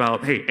talk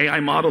about, hey, AI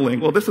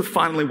modeling. Well, this is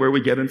finally where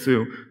we get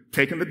into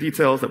taking the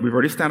details that we've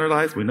already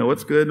standardized. We know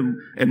it's good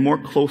and more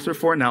closer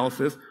for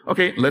analysis.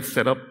 Okay, let's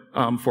set up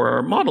for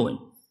our modeling.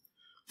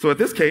 So in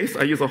this case,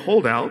 I use a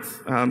holdout.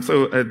 Let me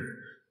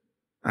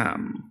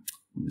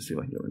see if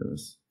I can get rid of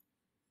this.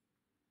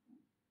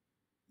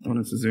 I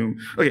wanted to zoom.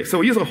 Okay, so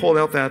we use a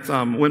holdout that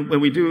when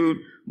we do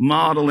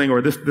modeling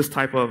or this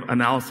type of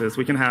analysis,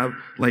 we can have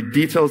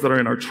details that are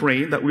in our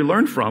train that we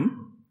learn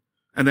from,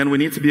 and then we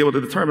need to be able to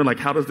determine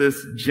how does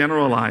this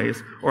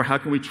generalize, or how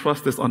can we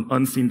trust this on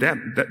unseen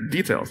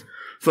details.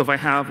 So if I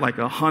have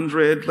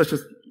 100, let's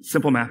just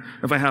simple math.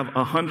 If I have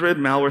 100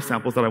 malware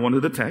samples that I want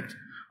to detect,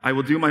 I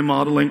will do my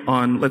modeling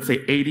on, let's say,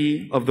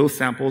 80 of those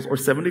samples or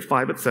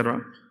 75,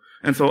 etc.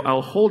 And so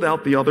I'll hold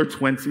out the other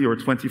 20 or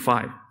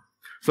 25.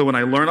 So when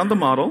I learn on the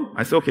model,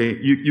 I say, okay,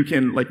 you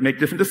can make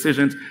different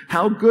decisions.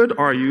 How good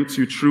are you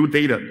to true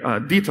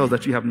details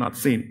that you have not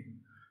seen?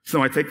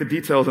 So I take the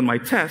details in my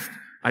test,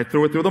 I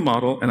throw it through the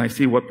model, and I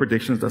see what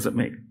predictions does it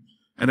make.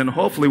 And then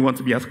hopefully want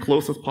to be as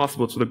close as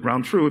possible to the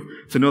ground truth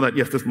to know that,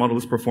 yes, this model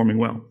is performing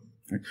well.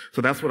 Okay.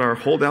 So that's what our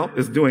holdout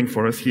is doing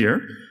for us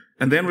here.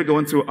 And then we go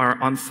into our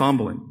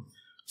ensembling.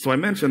 So I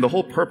mentioned the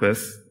whole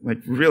purpose,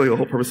 really the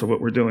whole purpose of what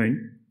we're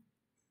doing.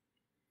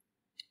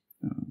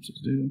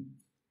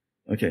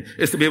 Okay,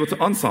 is to be able to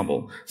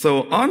ensemble.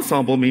 So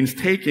ensemble means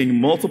taking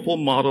multiple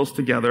models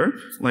together,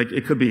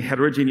 it could be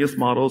heterogeneous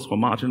models,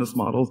 homogeneous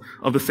models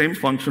of the same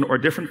function or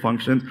different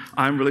functions.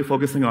 I'm really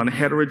focusing on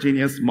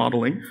heterogeneous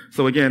modeling.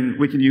 So again,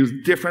 we can use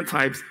different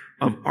types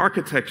of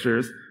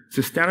architectures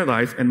to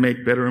standardize and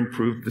make better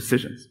improved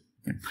decisions.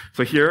 Okay.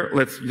 So here,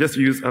 let's just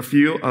use a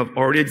few of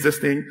already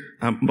existing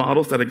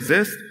models that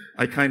exist.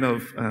 I kind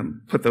of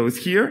put those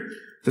here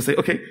to say,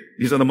 okay,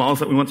 these are the models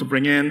that we want to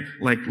bring in,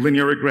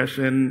 linear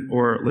regression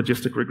or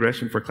logistic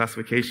regression for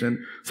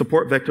classification,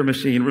 support vector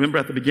machine. Remember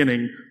at the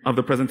beginning of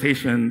the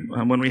presentation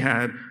when we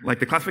had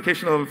the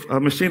classification of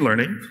machine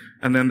learning,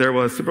 and then there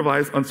was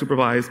supervised,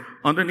 unsupervised.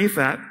 Underneath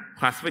that,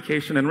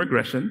 classification and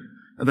regression,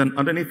 and then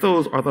underneath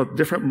those are the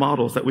different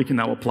models that we can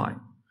now apply.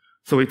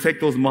 So we take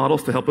those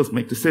models to help us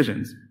make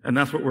decisions. And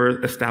that's what we're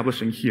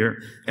establishing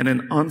here in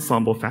an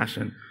ensemble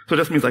fashion. So it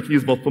just means I can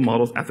use multiple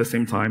models at the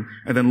same time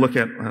and then look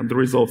at the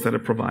results that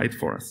it provides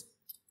for us.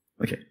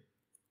 Okay.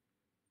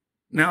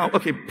 Now,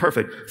 okay,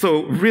 perfect.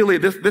 So really,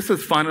 this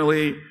is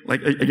finally,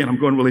 again, I'm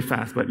going really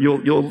fast, but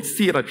you'll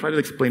see it. I try to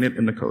explain it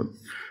in the code.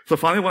 So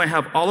finally, when I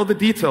have all of the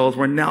details,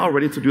 we're now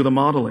ready to do the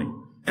modeling.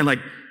 And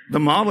the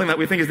modeling that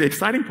we think is the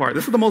exciting part.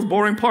 This is the most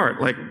boring part.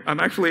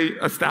 I'm actually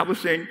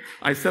establishing,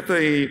 I set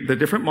the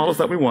different models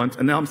that we want,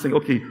 and now I'm saying,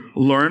 okay,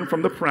 learn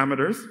from the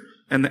parameters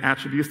and the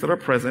attributes that are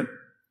present.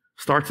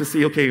 Start to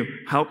see, okay,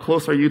 how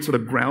close are you to the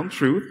ground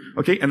truth?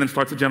 Okay, and then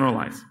start to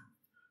generalize.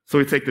 So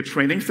we take the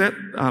training set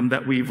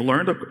that we've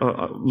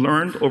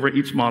learned over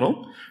each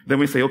model. Then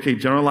we say, okay,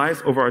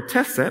 generalize over our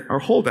test set, our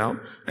holdout.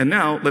 And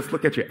now let's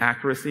look at your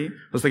accuracy.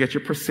 Let's look at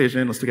your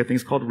precision. Let's look at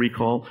things called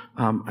recall.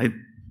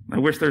 I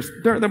wish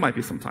there might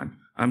be some time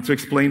to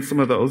explain some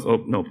of those.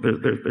 Oh, no,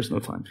 there's no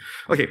time.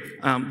 Okay,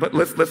 but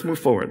let's move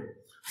forward.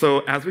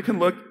 So as we can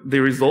look, the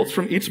results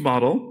from each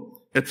model,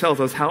 it tells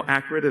us how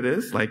accurate it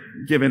is. Like,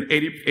 given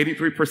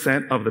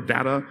 83% of the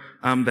data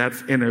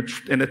that's in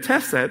a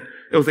test set,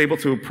 it was able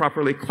to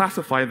properly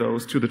classify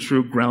those to the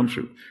true ground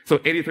truth. So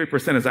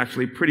 83% is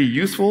actually pretty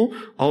useful,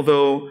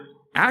 although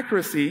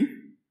accuracy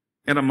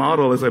in a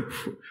model is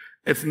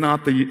it's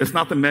not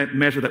the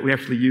measure that we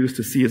actually use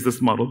to see is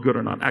this model good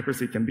or not.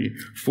 Accuracy can be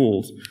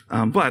fooled.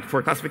 But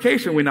for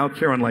classification, we now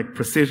care on like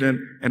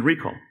precision and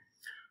recall.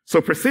 So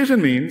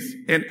precision means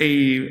in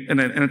an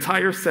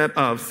entire set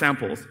of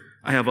samples,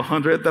 I have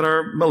 100 that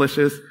are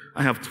malicious.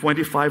 I have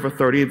 25 or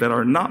 30 that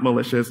are not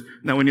malicious.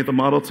 Now we need the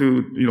model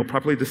to,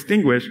 properly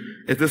distinguish,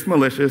 is this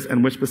malicious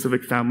and which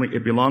specific family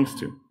it belongs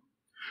to.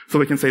 So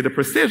we can say the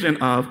precision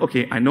of,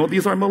 okay, I know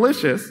these are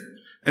malicious,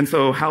 and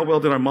so how well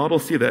did our model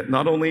see that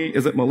not only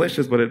is it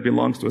malicious, but it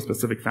belongs to a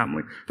specific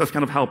family. That's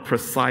kind of how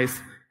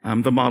precise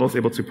the model is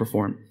able to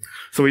perform.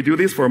 So we do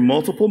these for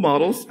multiple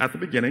models at the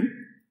beginning,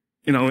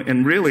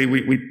 and really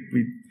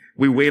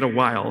we wait a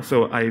while.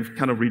 So I've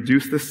kind of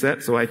reduced this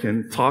set so I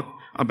can talk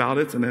about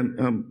it and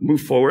then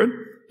move forward.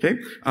 Okay,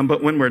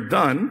 but when we're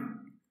done,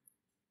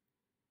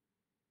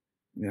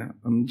 yeah,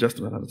 I'm just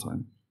about out of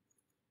time.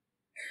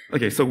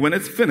 Okay, so when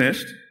it's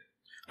finished,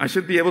 I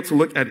should be able to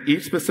look at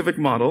each specific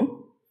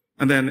model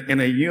and then in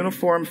a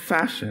uniform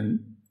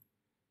fashion.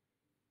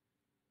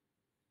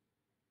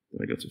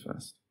 Did I go too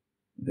fast?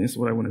 I think that's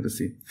what I wanted to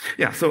see.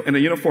 Yeah, so in a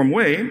uniform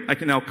way, I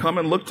can now come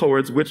and look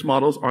towards which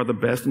models are the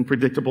best and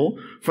predictable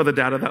for the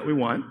data that we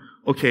want.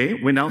 Okay,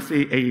 we now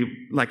see a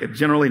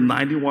generally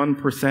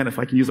 91%, if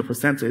I can use a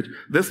percentage.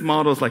 This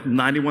model is like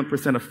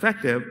 91%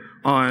 effective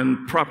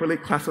on properly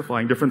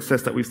classifying different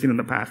sets that we've seen in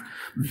the past.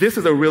 This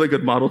is a really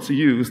good model to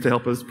use to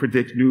help us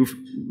predict new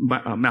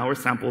malware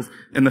samples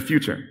in the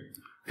future.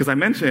 Because I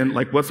mentioned,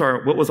 like, what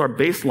was our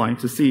baseline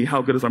to see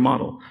how good is our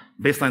model?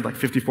 Baseline is like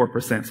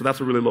 54%, so that's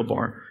a really low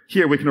bar.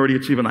 Here, we can already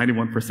achieve a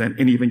 91%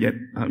 and even get,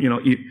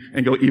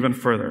 and go even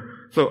further.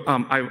 So,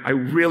 I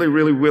really,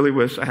 really, really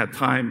wish I had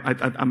time.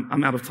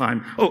 I'm out of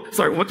time. Oh,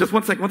 sorry, just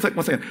one second.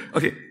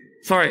 Okay,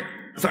 sorry.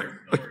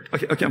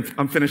 Okay,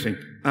 I'm finishing.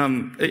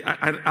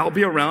 I'll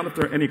be around if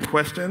there are any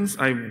questions.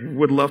 I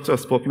would love to have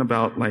spoken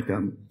about, like,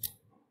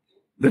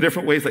 the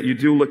different ways that you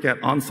do look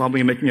at Ensemble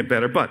and making it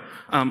better. But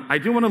I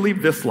do want to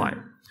leave this slide.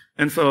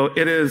 And so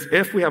it is,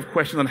 if we have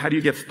questions on how do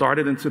you get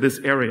started into this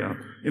area,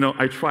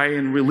 I try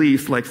and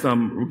release like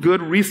some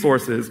good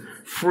resources,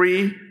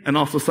 free, and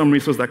also some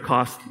resources that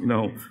cost,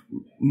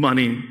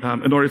 money,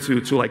 in order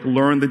to like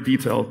learn the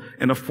detail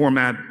in a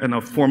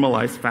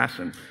formalized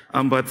fashion.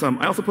 But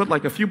I also put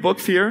like a few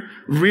books here,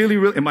 really,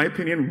 in my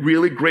opinion,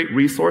 really great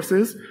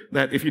resources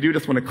that if you do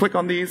just want to click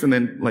on these and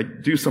then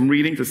like do some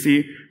reading to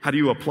see how do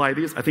you apply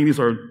these, I think these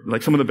are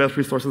like some of the best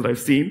resources that I've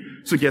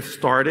seen to get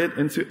started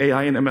into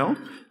AI and ML,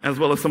 as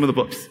well as some of the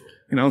books.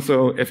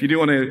 So if you do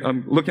want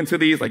to look into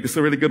these, like this is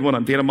a really good one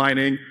on data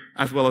mining,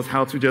 as well as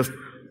how to just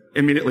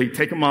immediately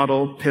take a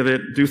model,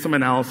 pivot, do some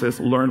analysis,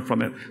 learn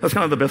from it. That's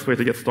kind of the best way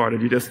to get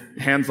started. You just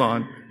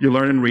hands-on, you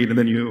learn and read, and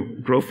then you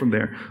grow from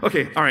there.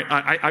 Okay, all right.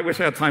 I wish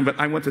I had time, but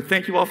I want to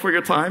thank you all for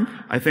your time.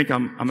 I think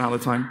I'm out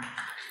of time.